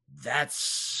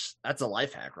 That's a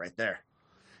life hack right there.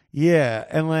 Yeah,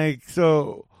 and like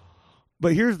so,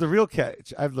 but here's the real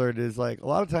catch I've learned is like a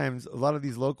lot of times, a lot of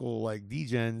these local like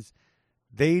DJs,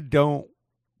 they don't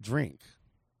drink.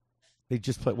 They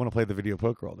just want to play the video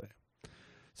poker all day.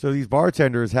 So these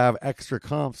bartenders have extra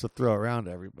comps to throw around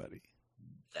to everybody.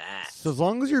 So as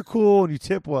long as you're cool and you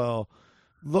tip well,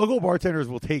 local bartenders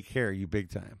will take care of you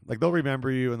big time. Like they'll remember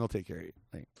you and they'll take care of you.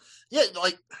 Like, yeah,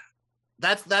 like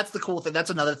that's the cool thing. That's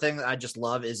another thing that I just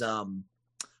love is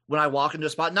when I walk into a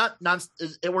spot, not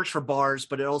it works for bars,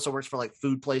 but it also works for like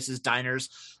food places, diners.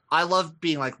 I love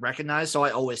being like recognized, so I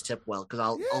always tip well because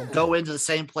I'll go into the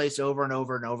same place over and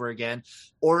over and over again,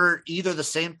 order either the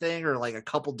same thing or like a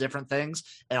couple different things,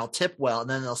 and I'll tip well, and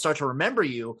then they'll start to remember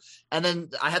you. And then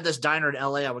I had this diner in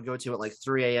LA I would go to at like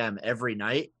 3 a.m. every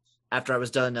night after I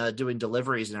was done doing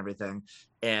deliveries and everything,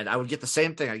 and I would get the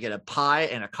same thing. I get a pie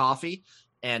and a coffee,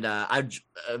 and I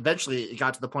eventually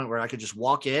got to the point where I could just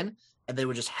walk in and they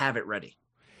would just have it ready.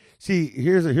 See,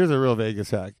 here's a real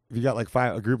Vegas hack. If you got like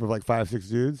a group of like 5-6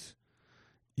 dudes,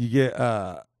 you get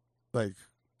like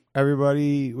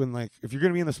everybody when like if you're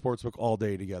gonna be in the sports book all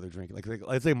day together drinking, like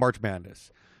let's say March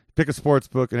Madness, pick a sports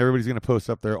book and everybody's gonna post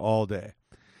up there all day.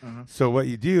 Mm-hmm. So what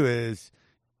you do is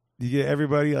you get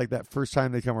everybody like that first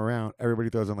time they come around, everybody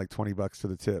throws in like $20 to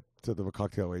the tip to the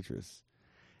cocktail waitress,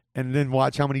 and then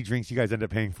watch how many drinks you guys end up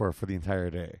paying for the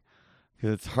entire day.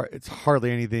 Because it's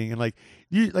hardly anything, and like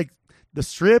the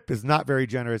Strip is not very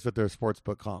generous with their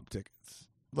sportsbook comp tickets.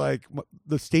 Like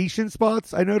the station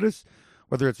spots, I notice,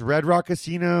 whether it's Red Rock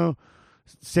Casino,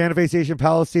 Santa Fe Station,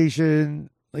 Palace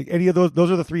Station, like any of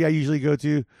those are the 3 I usually go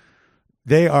to.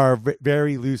 They are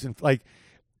very loose and like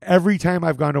every time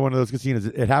I've gone to one of those casinos,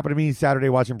 it happened to me Saturday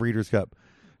watching Breeders' Cup.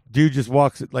 Dudes will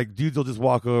just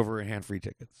walk over and hand free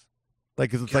tickets, like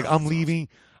because it's like I'm leaving.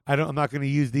 Awesome. I'm not going to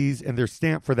use these, and they're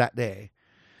stamped for that day.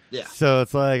 Yeah. So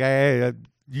it's like, hey,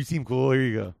 you seem cool. Here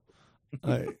you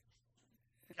go.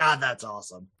 God, that's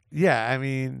awesome. Yeah, I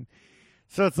mean,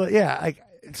 so it's like, yeah,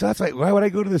 so that's like, why would I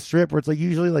go to the Strip where it's like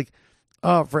usually like,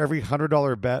 for every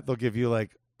 $100 bet they'll give you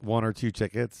like 1 or 2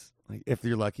 tickets, like if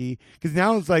you're lucky. Because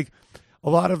now it's like a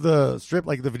lot of the Strip,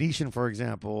 like the Venetian, for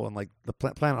example, and like the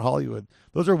Planet Hollywood,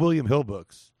 those are William Hill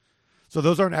books. So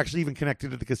those aren't actually even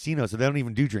connected to the casino, so they don't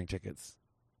even do drink tickets.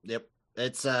 Yep.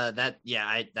 It's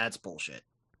that's bullshit.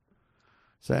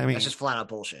 So I mean, that's just flat out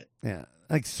bullshit. Yeah,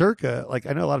 like Circa, like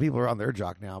I know a lot of people are on their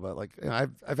jock now, but like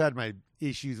I've had my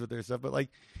issues with their stuff, but like,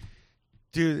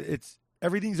 dude,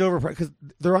 everything's overpriced because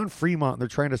they're on Fremont and they're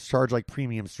trying to charge like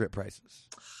premium Strip prices.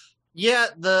 Yeah,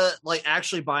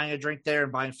 actually buying a drink there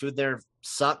and buying food there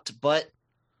sucked, but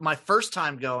my first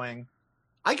time going,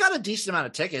 I got a decent amount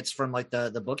of tickets from like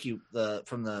the book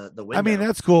from the window. I mean,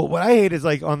 that's cool. What I hate is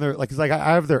like on their it's like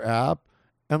I have their app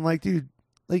and like, dude,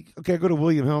 like okay, I go to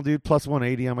William Hill, dude, plus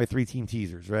 180 on my 3-team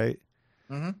teasers, right?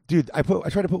 Mm-hmm. Dude, I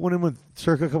tried to put one in with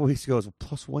Circa a couple weeks ago. It was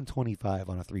plus 125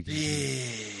 on a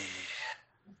 3-team.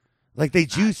 Like they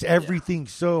juice everything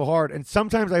so hard, and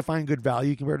sometimes I find good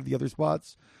value compared to the other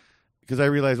spots because I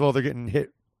realize, well, they're getting hit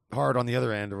hard on the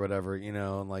other end or whatever, you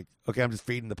know, and like, okay, I'm just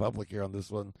fading the public here on this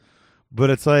one. But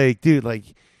it's like, dude, like,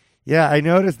 yeah, I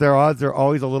noticed their odds are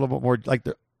always a little bit more like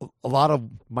they're a lot of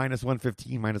minus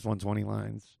 115, minus 120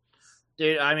 lines.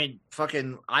 Dude, I mean,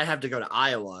 I have to go to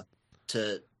Iowa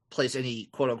to place any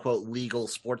quote unquote legal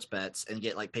sports bets and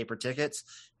get like paper tickets.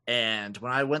 And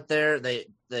when I went there,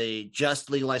 they just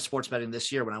legalized sports betting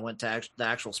this year. When I went to the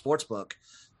actual sports book,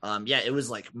 it was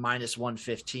like minus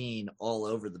 115 all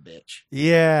over the bitch.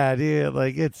 Yeah, dude.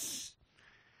 Like it's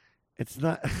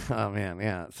not. Oh man,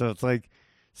 yeah. So it's like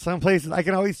some places I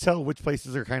can always tell which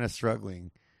places are kind of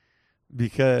struggling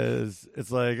because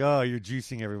it's like, oh, you're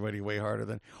juicing everybody way harder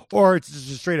than, or it's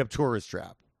just a straight up tourist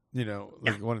trap.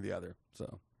 Like one or the other.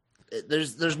 So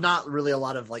there's not really a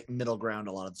lot of like middle ground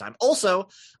a lot of the time. Also,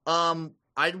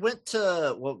 I went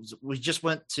to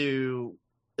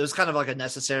it was kind of like a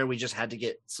necessary. We just had to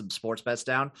get some sports bets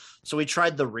down. So we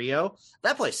tried the Rio.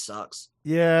 That place sucks.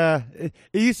 Yeah. It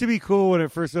used to be cool when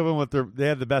it first opened they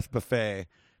had the best buffet,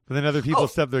 but then other people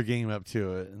stepped their game up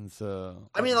to it. And so,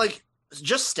 I mean, like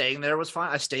just staying there was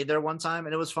fine. I stayed there one time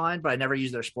and it was fine, but I never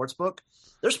used their sports book.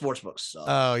 Their sports books suck.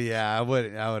 Oh yeah. I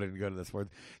wouldn't go to the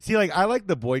sports. See, like I like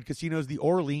the Boyd casinos. The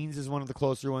Orleans is one of the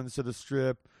closer ones to the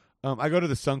Strip. I go to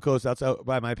the Suncoast. That's out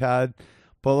by my pad,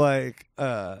 but like,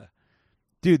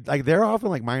 dude, like they're often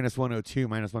like minus 102,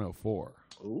 minus 104.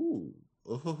 Ooh.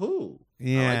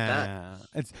 Yeah. I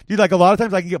like that. Dude, like a lot of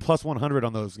times I can get plus 100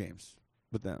 on those games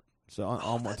with them. So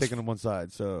I'm taking them one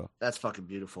side. So that's fucking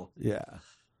beautiful. Yeah.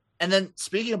 And then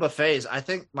speaking of buffets, I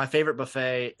think my favorite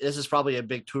buffet, this is probably a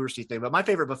big touristy thing, but my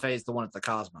favorite buffet is the one at the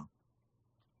Cosmo.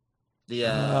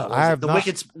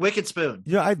 The Wicked Spoon.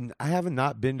 Yeah, I haven't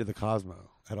not been to the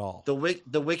Cosmo at all. The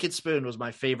Wicked Spoon was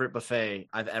my favorite buffet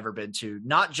I've ever been to,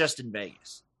 not just in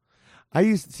Vegas. I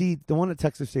used to see the one at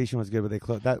Texas Station was good, but they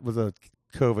closed. That was a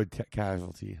COVID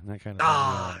casualty. And that kind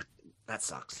of that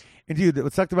sucks. And dude,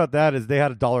 what sucked about that is they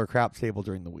had a dollar craps table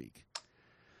during the week.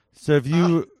 So if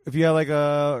you had like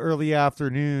a early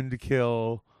afternoon to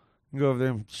kill, you can go over there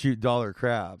and shoot dollar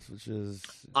craps, which is.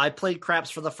 I played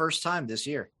craps for the first time this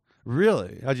year.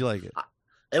 Really? How'd you like it?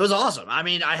 It was awesome. I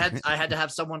mean, I had to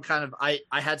have someone I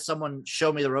had someone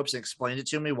show me the ropes and explain it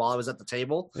to me while I was at the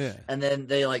table. Yeah. And then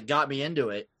they like got me into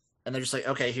it. And they're just like,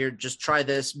 okay, here, just try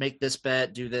this, make this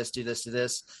bet, do this, do this, do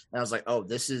this. And I was like, oh,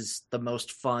 this is the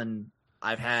most fun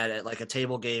I've had at like a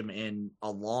table game in a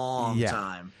long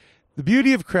time. The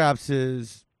beauty of craps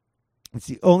is it's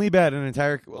the only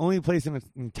only place in an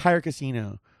entire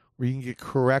casino where you can get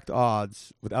correct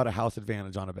odds without a house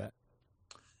advantage on a bet.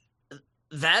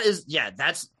 That's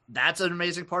an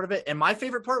amazing part of it. And my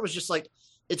favorite part was just like,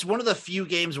 it's one of the few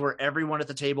games where everyone at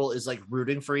the table is like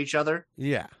rooting for each other.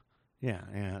 Yeah.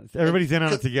 Everybody's in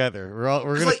on it together.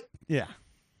 We're gonna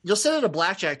You'll sit at a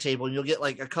blackjack table and you'll get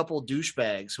like a couple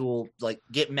douchebags who will like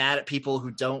get mad at people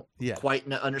who don't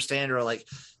quite understand or like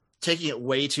taking it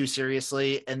way too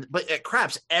seriously. But at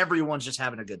craps, everyone's just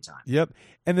having a good time. Yep.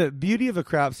 And the beauty of a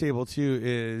craps table too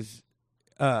is,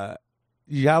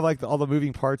 you have like all the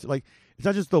moving parts. Like it's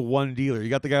not just the one dealer. You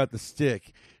got the guy with the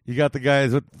stick. You got the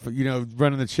guys with,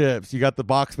 running the chips. You got the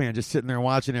box man just sitting there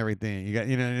watching everything. You got,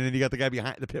 and then you got the guy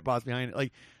behind the pit boss behind it.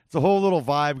 Like it's a whole little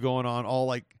vibe going on. All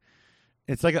like,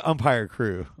 it's like an umpire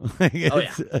crew.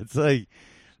 It's like,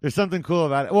 there's something cool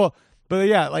about it. Well, but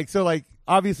yeah,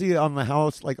 obviously on the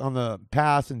house, like on the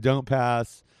pass and don't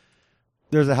pass,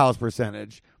 there's a house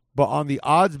percentage. But on the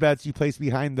odds bets you place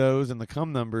behind those and the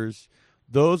come numbers,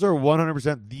 those are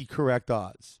 100% the correct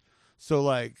odds. So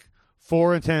like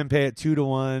 4 and 10 pay at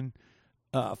 2-1,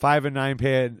 5 and 9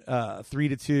 pay at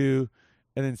 3-2,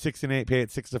 and then 6 and 8 pay at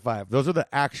 6-5. Those are the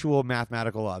actual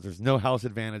mathematical odds. There's no house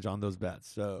advantage on those bets.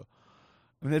 So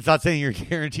I mean, it's not saying you're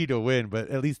guaranteed to win, but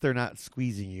at least they're not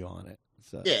squeezing you on it.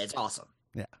 So yeah, it's awesome.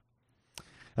 Yeah,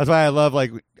 that's why I love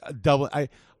like double.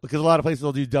 Because a lot of places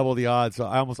will do double the odds, so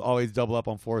I almost always double up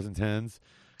on 4s and 10s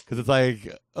because it's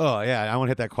like, oh yeah, I want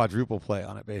to hit that quadruple play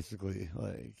on it, basically.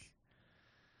 Like,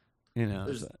 you're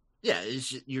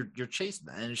chasing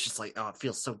that, and it's just like, oh, it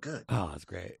feels so good. Oh, it's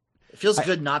great. It feels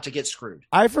good not to get screwed.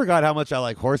 I forgot how much I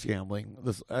like horse gambling.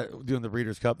 Doing the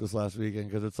Breeders' Cup this last weekend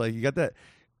because it's like you got that.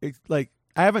 It's like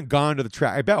I haven't gone to the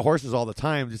track. I bet horses all the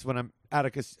time, just when I'm at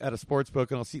a sports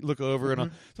book and I'll look over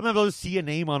and sometimes I'll just see a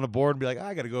name on a board and be like,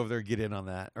 I got to go over there and get in on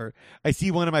that. Or I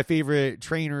see one of my favorite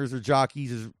trainers or jockeys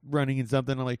is running in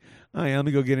something. I'm like, oh yeah, let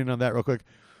me go get in on that real quick.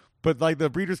 But like the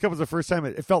Breeders' Cup was the first time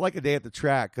it felt like a day at the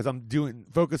track because I'm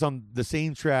focus on the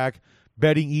same track,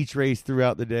 betting each race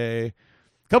throughout the day.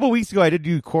 A couple weeks ago, I did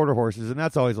do quarter horses, and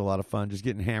that's always a lot of fun. Just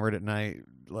getting hammered at night,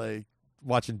 like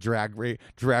watching drag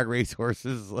race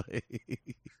horses. Like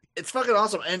it's fucking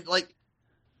awesome, and like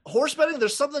horse betting,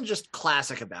 there's something just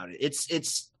classic about it.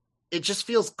 It just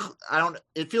feels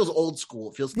it feels old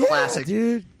school. It feels classic,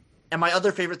 dude. And my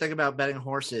other favorite thing about betting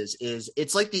horses is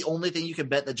it's like the only thing you can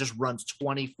bet that just runs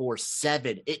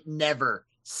 24/7. It never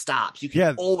stops. You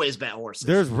can always bet horses.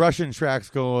 There's Russian tracks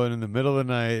going in the middle of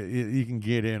the night. You can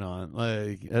get in on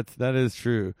like that is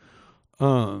true.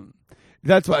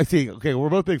 That's why I think, okay, we're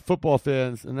both big football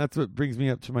fans, and that's what brings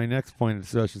me up to my next point of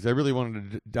discussion. I really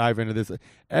wanted to dive into this.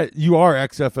 You are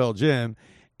XFL Jim,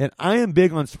 and I am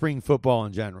big on spring football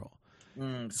in general.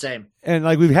 Same. And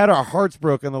like we've had our hearts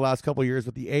broken the last couple of years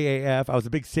with the AAF. I was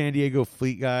a big San Diego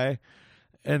Fleet guy,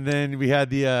 and then we had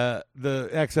the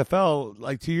XFL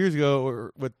like 2 years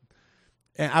ago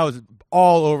and I was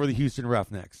all over the Houston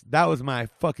Roughnecks. That was my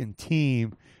fucking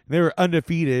team. They were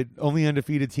undefeated, only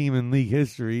undefeated team in league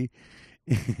history.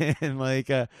 And like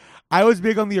I was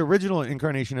big on the original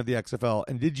incarnation of the XFL.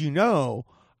 And did you know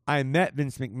I met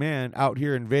Vince McMahon out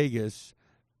here in Vegas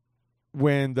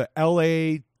when the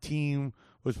LA team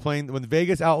was playing, when the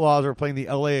Vegas Outlaws were playing the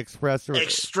LA Express or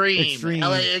Extreme.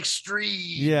 LA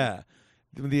Extreme. Yeah.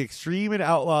 When the Extreme and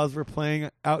Outlaws were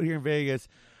playing out here in Vegas,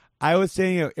 I was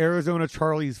staying at Arizona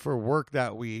Charlie's for work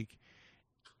that week.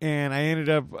 And I ended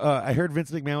up, I heard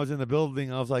Vince McMahon was in the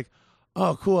building. I was like,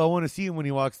 oh, cool. I want to see him when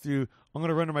he walks through. I'm going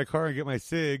to run to my car and get my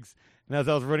cigs. And as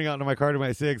I was running out to my car to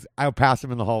my cigs, I passed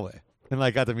him in the hallway and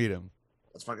like got to meet him.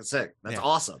 That's fucking sick. That's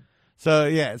awesome. So,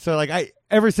 yeah. So, like,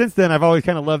 ever since then, I've always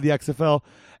kind of loved the XFL.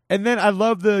 And then I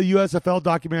love the USFL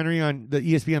documentary on the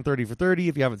ESPN 30 for 30.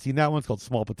 If you haven't seen that one, it's called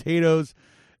Small Potatoes.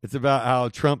 It's about how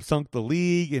Trump sunk the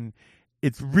league. And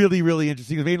it's really, really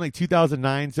interesting. It was made in like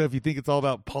 2009. So if you think it's all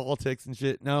about politics and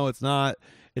shit, no, it's not.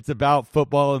 It's about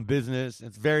football and business.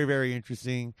 It's very, very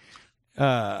interesting.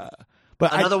 But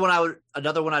another one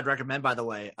I'd recommend, by the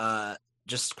way,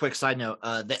 just quick side note,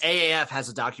 the AAF has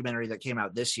a documentary that came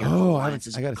out this year.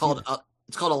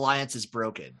 It's called Alliance is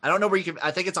Broken. I don't know where you can.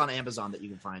 I think it's on Amazon that you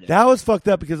can find it. That was fucked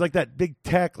up because like that big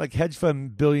tech, like hedge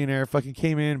fund billionaire, fucking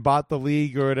came in, bought the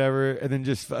league or whatever, and then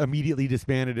just immediately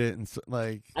disbanded it. And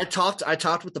like, I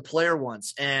talked with the player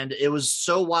once, and it was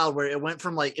so wild where it went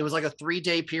from like it was like a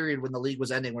 3-day period when the league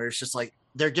was ending, where it's just like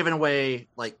they're giving away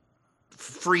like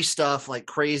free stuff like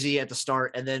crazy at the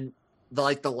start, and then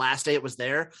the last day it was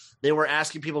there, they were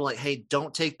asking people like, "Hey,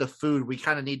 don't take the food. We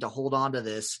kind of need to hold on to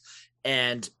this."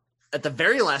 And at the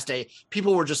very last day,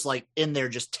 people were just like in there,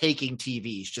 just taking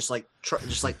TVs, just like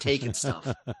taking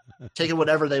stuff, taking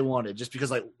whatever they wanted, just because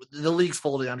like the league's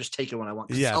folding. I'm just taking what I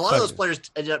want. Yeah, a lot of those players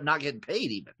ended up not getting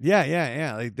paid even.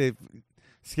 Yeah. Like they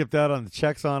skipped out on the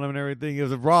checks on them and everything. It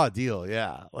was a raw deal.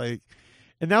 Yeah. Like,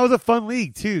 and that was a fun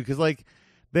league too. Cause like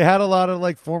they had a lot of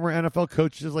like former NFL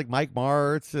coaches like Mike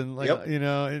Martz and like, you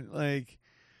know, and like,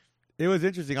 it was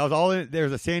interesting. I was all in. There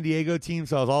was a San Diego team,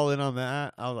 so I was all in on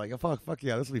that. I was like, oh, fuck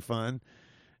yeah, this will be fun.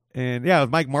 And yeah, it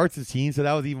was Mike Martz's team, so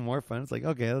that was even more fun. It's like,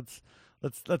 okay,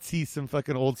 let's see some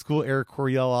fucking old school Eric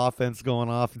Coryell offense going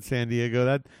off in San Diego.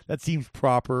 That seems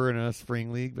proper in a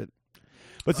spring league,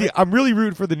 but see, I'm really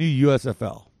rooting for the new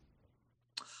USFL.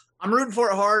 I'm rooting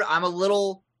for it hard. I'm a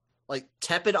little like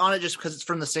tepid on it just because it's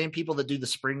from the same people that do the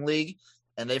spring league,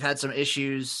 and they've had some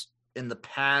issues in the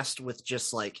past with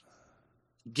just like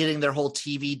getting their whole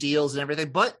TV deals and everything,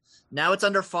 but now it's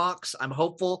under Fox. I'm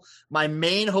hopeful. My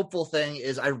main hopeful thing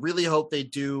is I really hope they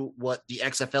do what the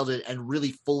XFL did and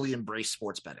really fully embrace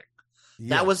sports betting.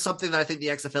 Yeah. That was something that I think the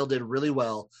XFL did really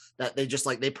well, that they just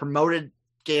like, they promoted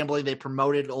gambling. They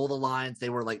promoted all the lines. They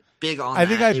were like big on I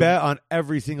think I bet on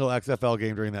every single XFL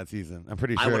game during that season. I'm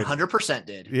pretty sure. I 100%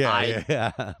 did.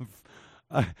 Yeah.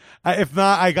 If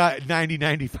not, I got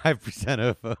 95%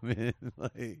 of them in.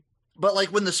 Like, but like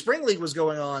when the spring league was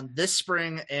going on this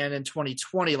spring and in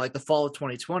 2020, like the fall of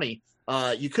 2020,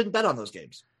 you couldn't bet on those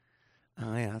games.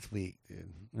 Oh yeah, that's weak,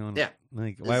 dude. Yeah.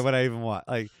 Like, why would I even watch?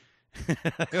 Like,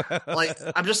 like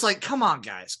I'm just like, come on,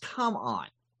 guys, come on.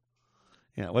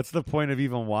 Yeah, what's the point of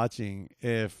even watching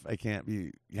if I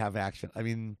can't have action? I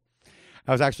mean,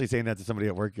 I was actually saying that to somebody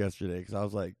at work yesterday because I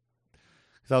was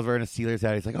wearing a Steelers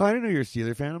hat. He's like, "Oh, I didn't know you're a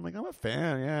Steelers fan." I'm like, "I'm a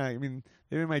fan. Yeah, I mean,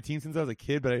 they've been my team since I was a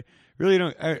kid, but I really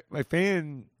don't. My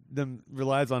fandom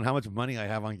relies on how much money I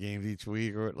have on games each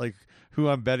week, or like who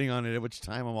I'm betting on it at which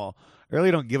time I'm all. I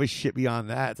really don't give a shit beyond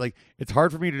that. It's like it's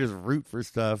hard for me to just root for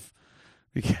stuff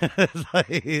because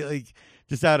like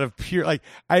just out of pure like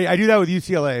I do that with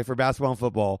UCLA for basketball and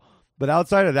football, but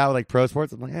outside of that with like pro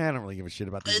sports, I'm like, I don't really give a shit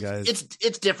about these guys.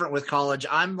 It's different with college.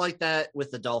 I'm like that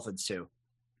with the Dolphins too.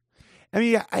 I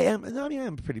mean, I am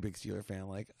a pretty big Steeler fan.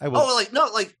 Like, I will. Oh, like no,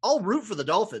 like I'll root for the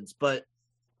Dolphins, but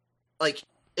like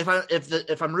if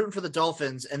I'm rooting for the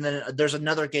Dolphins and then there's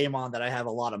another game on that I have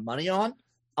a lot of money on,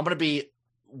 I'm gonna be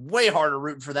way harder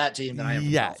rooting for that team than I am.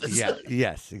 Yes,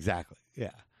 exactly.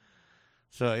 Yeah.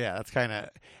 So yeah, that's kind of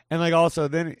and like also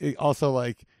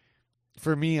like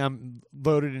for me, I'm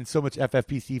loaded in so much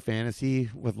FFPC fantasy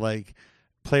with like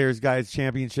players guys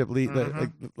championship league,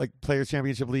 like players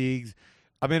championship leagues.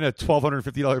 I'm in a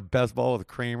 $1,250 best ball with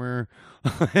Kramer.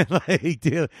 And like,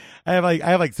 dude, I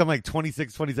have some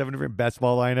 26, 27 different best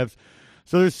ball lineups.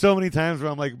 So there's so many times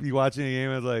where I'm like be watching a game.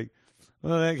 I was like,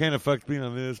 well, that kind of fucked me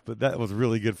on this, but that was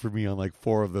really good for me on like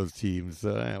 4 of those teams.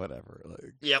 So whatever.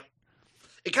 Like, yep.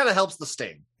 It kind of helps the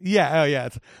sting. Yeah, oh yeah.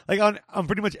 It's like on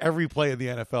pretty much every play in the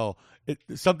NFL,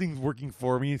 something's working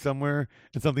for me somewhere,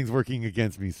 and something's working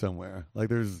against me somewhere. Like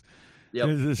there's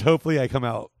hopefully I come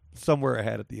out somewhere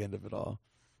ahead at the end of it all.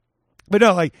 But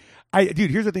no, like dude,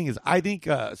 here's the thing: is I think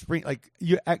spring, like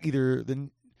you either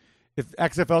then if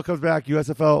XFL comes back,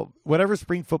 USFL, whatever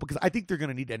spring football, because I think they're going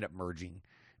to need to end up merging,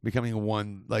 becoming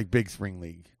one like big spring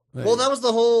league. Well, that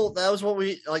was what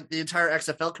we like. The entire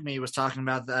XFL committee was talking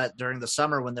about that during the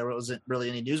summer when there wasn't really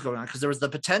any news going on, because there was the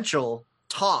potential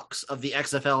talks of the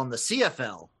XFL and the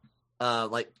CFL,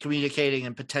 like communicating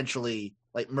and potentially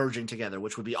like merging together,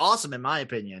 which would be awesome in my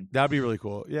opinion. That'd be really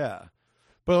cool. Yeah.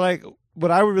 But like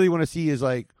what I would really want to see is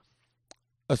like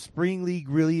a spring league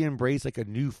really embrace like a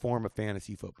new form of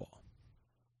fantasy football.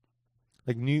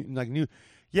 Like new.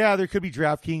 Yeah, there could be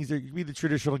DraftKings. There could be the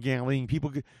traditional gambling.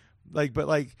 People could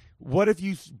but what if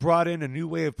you brought in a new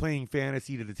way of playing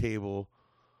fantasy to the table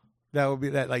that would be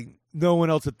that like no one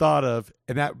else had thought of,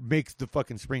 and that makes the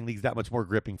fucking spring leagues that much more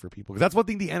gripping for people. Because that's one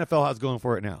thing the NFL has going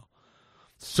for it now.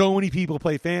 So many people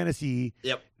play fantasy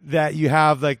that you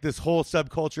have like this whole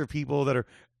subculture of people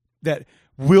that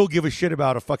will give a shit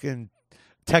about a fucking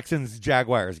Texans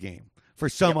Jaguars game for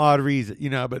some odd reason,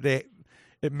 but it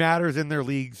matters in their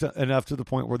leagues enough to the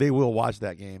point where they will watch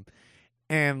that game.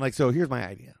 And like, so here's my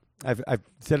idea. I've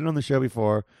said it on the show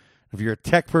before. If you're a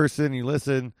tech person, you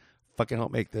listen, fucking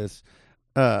help make this.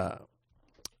 All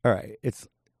right. It's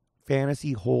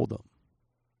fantasy hold'em.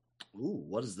 Ooh,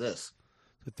 what is this?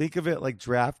 So think of it like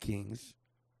DraftKings,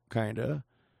 kind of,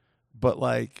 but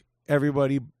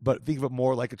think of it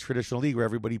more like a traditional league where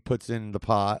everybody puts in the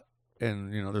pot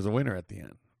and, there's a winner at the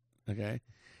end. Okay.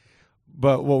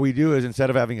 But what we do is instead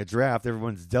of having a draft,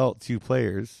 everyone's dealt 2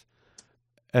 players,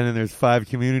 and then there's 5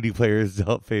 community players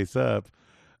dealt face up,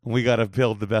 and we got to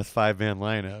build the best 5-man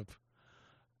lineup.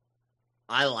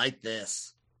 I like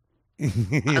this.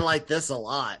 I like this a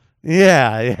lot.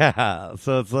 Yeah.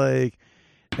 So it's like,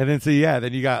 and then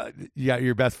then you got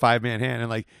your best 5-man hand, and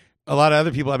like a lot of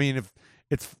other people. I mean, if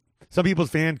it's some people's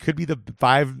fan could be the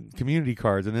 5 community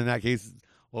cards, and in that case,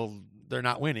 well, they're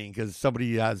not winning because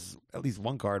somebody has at least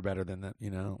one card better than that.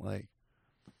 Like.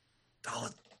 Oh,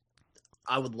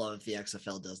 I would love if the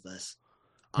XFL does this.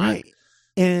 Right.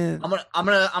 And I'm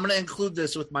gonna include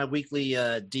this with my weekly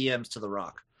DMs to The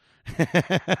Rock.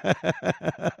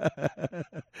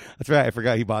 That's right. I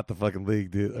forgot he bought the fucking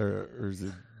league, dude. Or is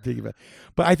it big?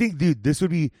 But I think, dude, this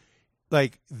would be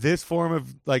like this form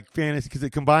of like fantasy because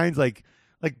it combines like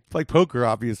poker,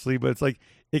 obviously, but it's like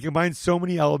it combines so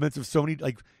many elements of so many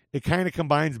like it kind of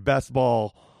combines best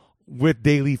ball with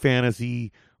daily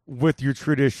fantasy with your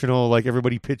traditional like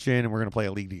everybody pitch in and we're gonna play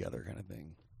a league together kind of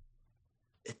thing.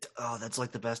 That's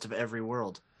like the best of every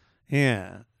world.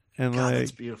 Yeah, and God, like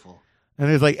that's beautiful. And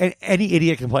there's like any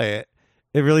idiot can play it.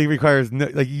 It really requires no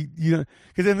like you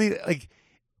because like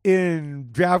in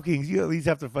DraftKings you at least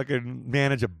have to fucking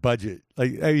manage a budget.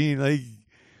 Like I mean like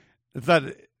it's not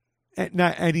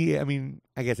any. I mean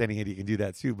I guess any idiot can do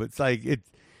that too. But it's like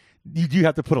you do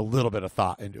have to put a little bit of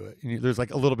thought into it. And there's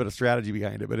like a little bit of strategy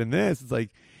behind it. But in this, it's like,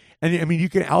 and I mean you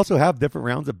can also have different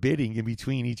rounds of bidding in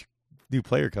between each new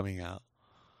player coming out.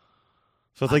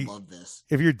 So it's like love this.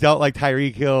 If you're dealt like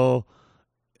Tyreek Hill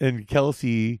and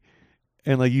Kelsey,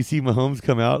 and like you see Mahomes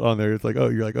come out on there, it's like,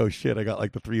 you're like, oh shit, I got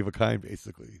like the 3 of a kind,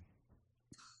 basically.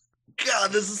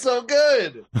 God, this is so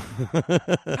good.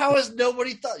 How has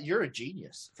nobody thought? You're a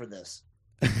genius for this.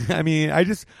 I mean, I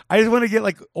just want to get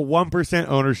like a 1%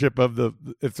 ownership of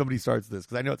if somebody starts this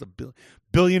because I know it's a $1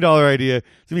 billion idea.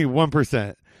 It's gonna be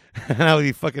 1%, and I'll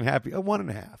be fucking happy.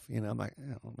 1.5. I'm like,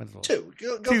 might as well. 2.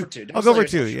 Go for 2. I'll go for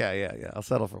 2. Yeah. I'll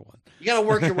settle for 1. You got to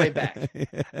work your way back.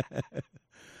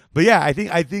 But yeah, I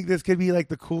think this could be like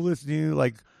the coolest new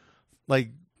like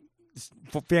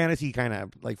fantasy kind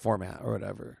of like format or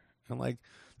whatever. And like,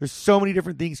 there's so many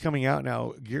different things coming out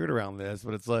now geared around this,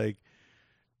 but it's like,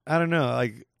 I don't know,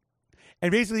 like,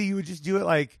 and basically you would just do it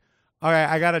like, all right,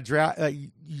 I got a draft.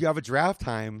 You have a draft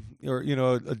time or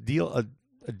a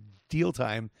deal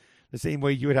time, the same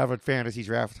way you would have a fantasy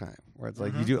draft time, where it's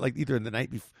like you do it like either in the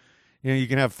night before. You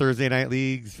can have Thursday night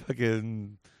leagues,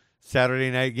 fucking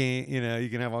Saturday night game. You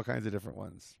can have all kinds of different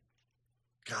ones.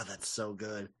 God, that's so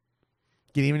good.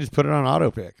 You can even just put it on auto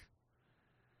pick.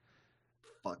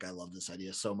 fuck, I love this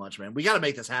idea so much, man. We got to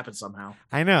make this happen somehow.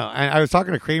 I know. I was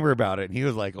talking to Kramer about it, and he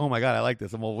was like, "Oh my god, I like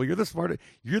this." I'm well, you're the smartest.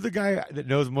 You're the guy that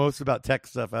knows most about tech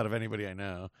stuff out of anybody I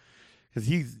know, because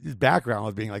his background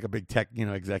was being like a big tech,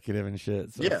 executive and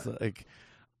shit. So it's like,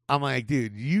 I'm like,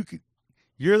 dude,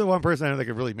 you're the one person I know that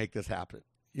could really make this happen.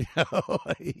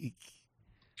 Like,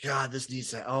 God, this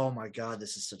needs to. Oh my god,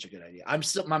 this is such a good idea.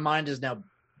 My mind is now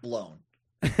blown.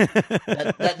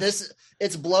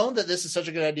 It's blown that this is such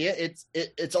a good idea.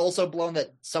 It's also blown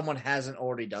that someone hasn't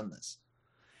already done this.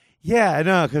 Yeah, I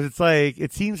know, because it's like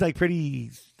it seems like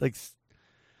pretty like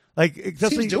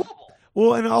seems doable.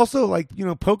 Well, and also like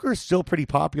poker is still pretty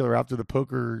popular after the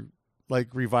poker like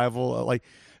revival.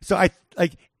 So I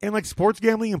like and like sports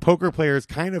gambling and poker players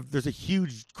there's a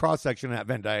huge cross section in that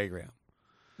Venn diagram.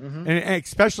 Mm-hmm. And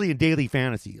especially in daily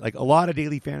fantasy, like a lot of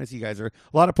daily fantasy a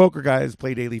lot of poker guys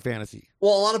play daily fantasy.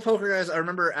 Well, a lot of poker guys, I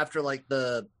remember after like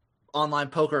the online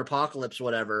poker apocalypse,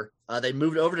 whatever, they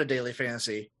moved over to daily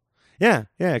fantasy. Yeah,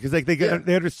 because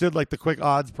they understood like the quick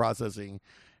odds processing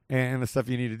and the stuff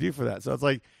you need to do for that. So it's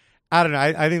like, I don't know.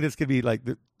 I think this could be like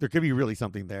there could be really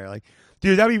something there. Like,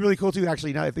 dude, that'd be really cool too.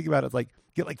 Actually, now that I think about it, it's like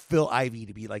get like Phil Ivey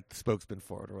to be like the spokesman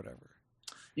for it or whatever.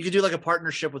 You could do like a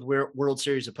partnership with World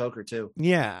Series of Poker too.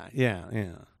 Yeah.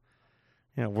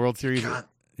 World Series. God.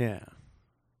 Yeah.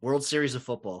 World Series of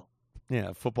Football.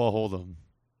 Yeah, football hold'em.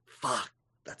 Fuck,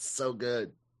 that's so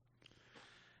good.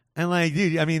 And like,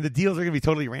 dude, I mean, the deals are gonna be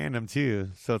totally random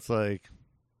too. So it's like,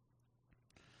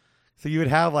 so you would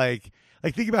have like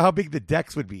think about how big the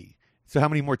decks would be. So how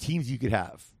many more teams you could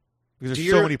have because there's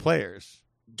so many players.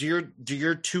 Do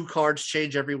your 2 cards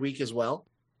change every week as well?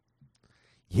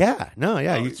 Yeah, no,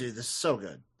 yeah, dude, this is so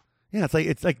good. Yeah,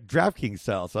 it's like DraftKings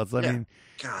style. So it's, I mean,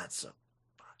 God, so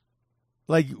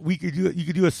like you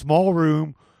could do a small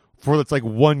room for that's like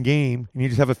one game, and you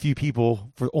just have a few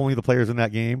people for only the players in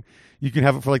that game. You can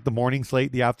have it for like the morning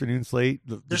slate, the afternoon slate.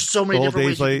 There's so many different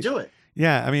ways you can do it.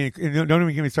 Yeah, I mean, don't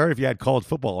even get me started if you add college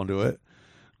football into it,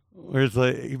 where it's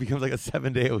like it becomes like a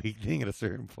 7-day-a-week thing at a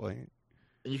certain point.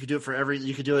 And you could do it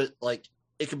you could do it like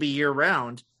it could be year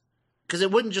round. Because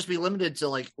it wouldn't just be limited to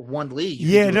like one league.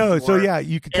 So yeah,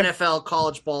 you could NFL,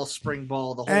 college ball, spring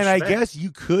ball, the whole. And shebang. I guess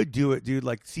you could do it, dude,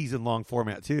 like season long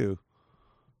format too.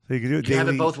 So you could do it. You can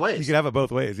have it both ways. You could have it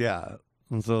both ways, yeah.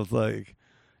 And so it's like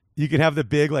you could have the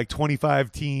big like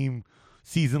 25 team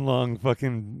season long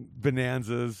fucking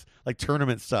bonanzas, like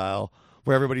tournament style,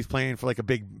 where everybody's playing for like a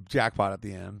big jackpot at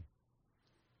the end.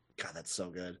 God, that's so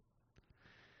good.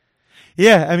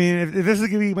 Yeah, I mean, if this is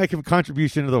gonna be my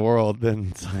contribution to the world, then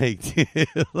it's like, dude,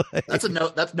 like...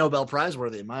 that's Nobel Prize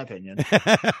worthy, in my opinion.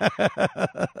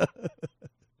 I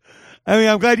mean,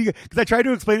 I'm glad because I tried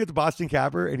to explain it to Boston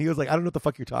Capper, and he was like, "I don't know what the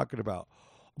fuck you're talking about."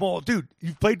 Well, dude,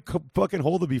 you've played fucking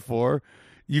Hold'em before.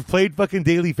 You've played fucking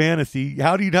daily fantasy.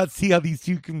 How do you not see how these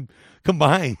two can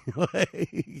combine?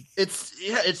 Like... It's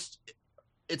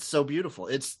so beautiful.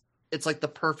 It's like the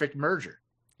perfect merger.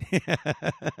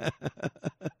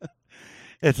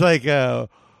 It's like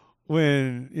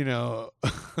when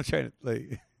I'm trying to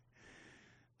like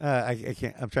I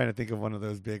can't. I'm trying to think of one of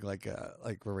those big like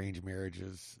arranged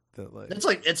marriages that like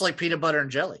it's like peanut butter and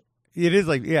jelly. It is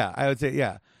like I would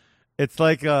say it's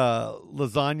like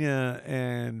lasagna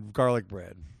and garlic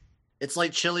bread. It's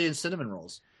like chili and cinnamon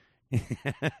rolls.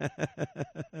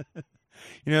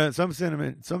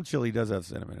 Some chili does have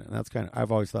cinnamon, and that's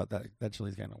I've always thought that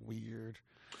chili is kind of weird.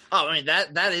 Oh, I mean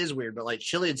that is weird, but like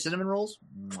chili and cinnamon rolls,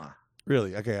 mwah.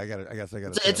 Really? Okay, I guess I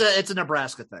got it. It's a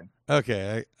Nebraska thing.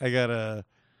 Okay, I gotta.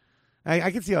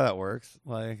 I can see how that works.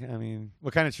 Like, I mean,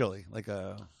 what kind of chili? Like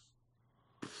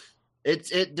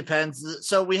It depends.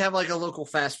 So we have like a local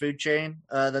fast food chain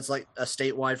that's like a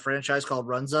statewide franchise called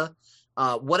Runza.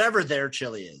 Whatever their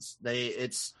chili is,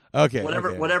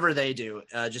 whatever they do,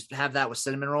 just have that with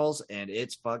cinnamon rolls, and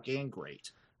it's fucking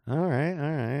great. All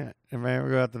right. If I ever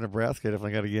go out to Nebraska, I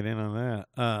definitely got to get in on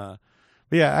that.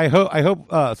 But yeah, I hope.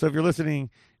 So if you're listening,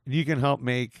 you can help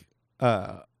make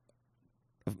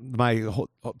my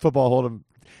football hold'em,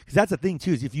 because that's the thing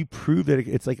too. Is if you prove that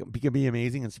it's like it can be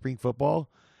amazing in spring football,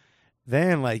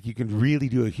 then like you can really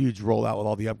do a huge rollout with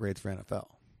all the upgrades for NFL.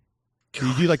 So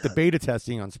you do like the beta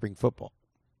testing on spring football.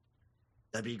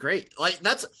 That'd be great. Like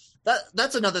that's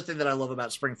another thing that I love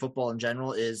about spring football in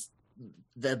general is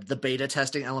the beta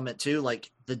testing element too, like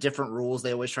the different rules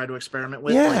they always try to experiment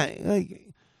with. Yeah, like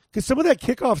because some of that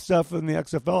kickoff stuff in the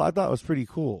XFL I thought was pretty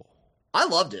cool. I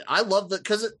loved it. I loved it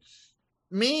because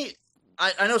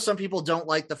I know some people don't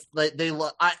like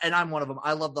and I'm one of them.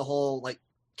 I love the whole like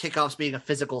kickoffs being a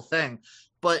physical thing,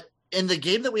 but in the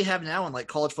game that we have now in like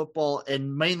college football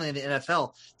and mainly in the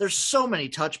NFL, there's so many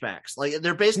touchbacks. Like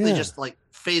they're basically just like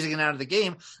phasing it out of the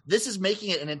game. This is making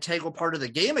it an integral part of the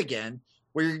game again,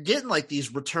 where you're getting like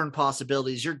these return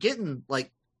possibilities. You're getting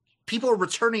like people are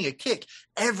returning a kick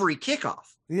every kickoff.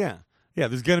 Yeah. Yeah.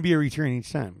 There's going to be a return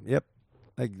each time. Yep.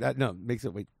 Like that. No, makes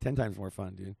it 10 times more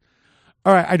fun, dude.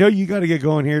 All right. I know you got to get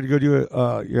going here to go do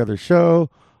your other show.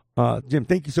 Jim,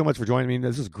 thank you so much for joining me.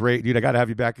 This is great, dude. I got to have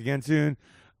you back again soon.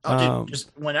 Oh, dude,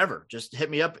 just whenever. Just hit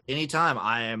me up anytime.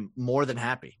 I am more than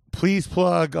happy. Please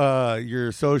plug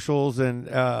your socials and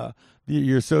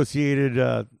your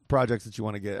associated projects that you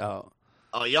want to get out.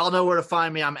 Oh, y'all know where to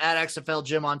find me. I'm at XFL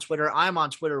Jim on Twitter. I'm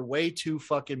on Twitter way too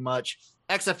fucking much.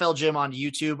 XFL Jim on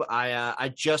YouTube.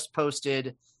 I just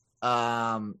posted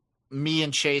me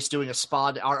and Chase doing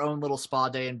our own little spa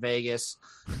day in Vegas.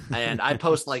 And I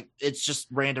post like, it's just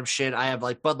random shit. I have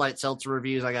like Bud Light Seltzer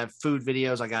reviews. I got food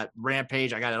videos. I got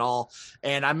Rampage. I got it all.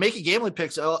 And I'm making gambling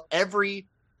picks I'm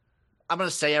going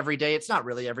to say every day. It's not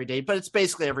really every day, but it's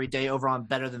basically every day over on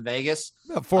Better Than Vegas.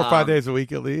 4 or 5 days a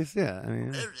week at least. Yeah. I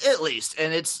mean, at least.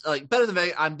 And it's like Better Than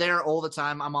Vegas. I'm there all the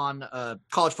time. I'm on a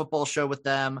college football show with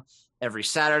them every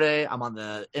Saturday. I'm on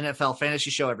the NFL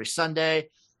fantasy show every Sunday.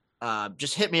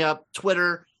 Just hit me up.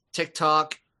 Twitter,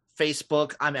 TikTok,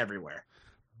 Facebook. I'm everywhere.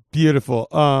 Beautiful.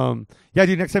 Yeah,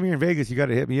 dude, next time you're in Vegas, you got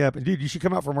to hit me up. And dude, you should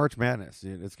come out for March Madness.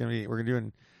 Dude, we're going to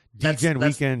do DGen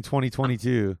Weekend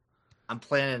 2022. I'm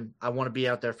planning. I want to be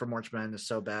out there for March Madness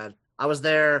so bad. I was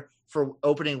there for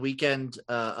opening weekend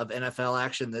of NFL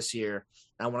action this year.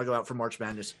 And I want to go out for March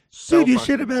Madness. Dude, you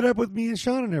should have met up with me and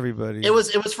Sean and everybody. It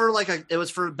was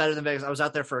for Better Than Vegas. I was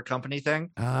out there for a company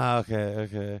thing.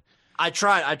 Okay. I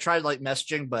tried like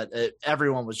messaging, but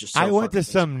everyone was just. So I went to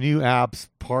some new apps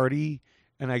party,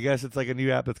 and I guess it's like a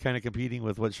new app that's kind of competing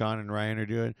with what Sean and Ryan are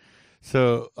doing.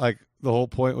 So, like, the whole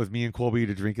point was me and Colby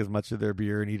to drink as much of their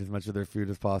beer and eat as much of their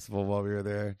food as possible while we were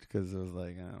there, because it was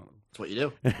like, that's what you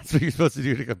do. That's what you're supposed to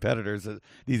do to competitors at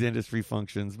these industry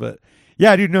functions. But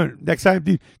yeah, dude, no, next time,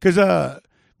 dude, because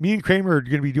me and Kramer are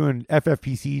going to be doing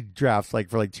FFPC drafts like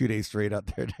for 2 days straight out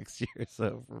there next year.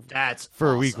 So that's for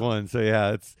awesome. week 1. So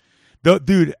yeah,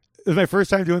 dude, it was my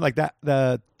first time doing like that,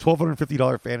 the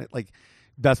 $1,250 fan like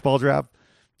best ball draft.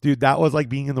 Dude, that was like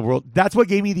being in the world. That's what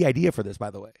gave me the idea for this, by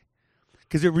the way.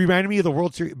 Because it reminded me of the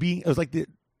World Series it was like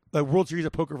the World Series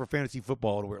of poker for fantasy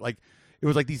football, where like it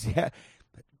was like these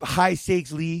high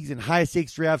stakes leagues and high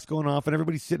stakes drafts going off, and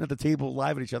everybody's sitting at the table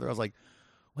live at each other. I was like,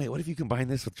 wait, what if you combine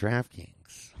this with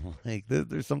DraftKings? Like,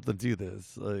 there's something to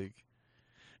this. Like,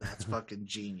 that's fucking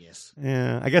genius.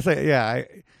 Yeah, I guess I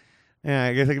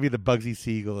guess I could be the Bugsy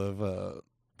Siegel of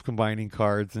combining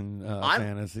cards and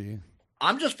fantasy.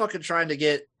 I'm just fucking trying to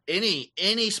get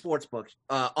any sports book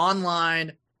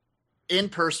online, in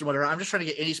person, whatever. I'm just trying to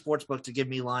get any sports book to give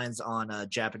me lines on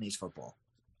Japanese football.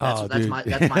 That's my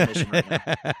mission right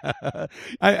now.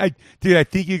 I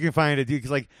think you can find it, dude.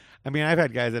 Because I've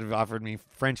had guys that have offered me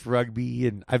French rugby,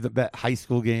 and I've bet high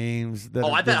school games.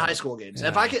 I bet high school games.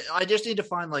 Yeah. I just need to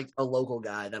find like a local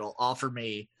guy that'll offer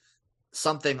me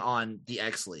something on the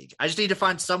X League. I just need to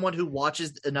find someone who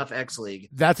watches enough X League.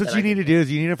 That's what you need to do. Is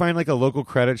you need to find like a local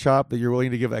credit shop that you're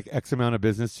willing to give like X amount of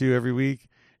business to every week,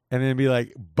 and then be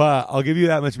like, but I'll give you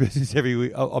that much business every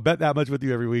week. I'll bet that much with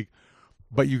you every week,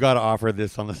 but you got to offer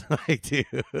this on the side too.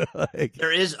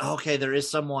 There is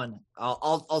someone.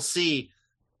 I'll see.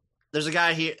 There's a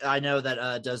guy here I know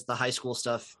that does the high school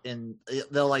stuff, and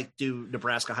they'll like do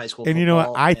Nebraska high school. And you know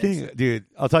what? I think, dude,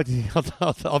 I'll talk to you.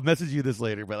 I'll message you this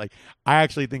later, but like, I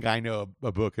actually think I know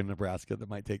a book in Nebraska that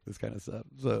might take this kind of stuff.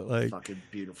 So like, fucking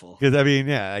beautiful. Because I mean,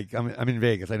 yeah, I'm in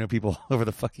Vegas. I know people all over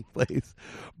the fucking place.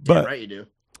 But yeah, right, you do.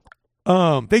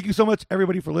 Thank you so much,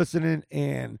 everybody, for listening,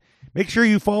 and make sure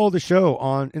you follow the show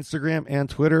on Instagram and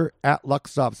Twitter at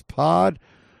LuckStopsPod.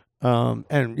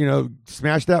 And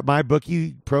smash that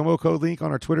MyBookie promo code link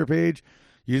on our Twitter page.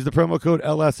 Use the promo code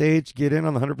LSH. Get in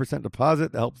on the 100%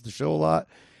 deposit. That helps the show a lot.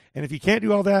 And if you can't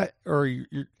do all that, or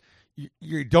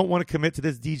you don't want to commit to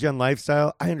this DGen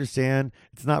lifestyle, I understand.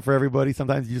 It's not for everybody.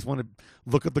 Sometimes you just want to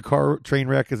look at the car train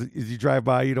wreck as you drive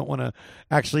by. You don't want to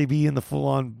actually be in the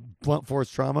full-on blunt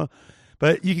force trauma.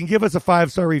 But you can give us a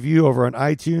 5-star review over on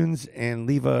iTunes and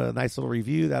leave a nice little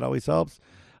review. That always helps.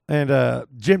 And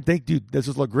Jim, dude, this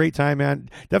was a great time, man.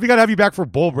 Definitely got to have you back for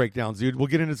bowl breakdowns, dude. We'll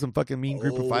get into some fucking mean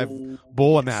group of 5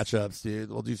 bowl matchups,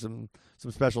 dude. We'll do some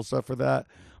special stuff for that.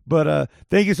 But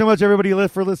thank you so much, everybody,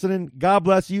 for listening. God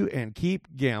bless you, and keep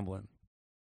gambling.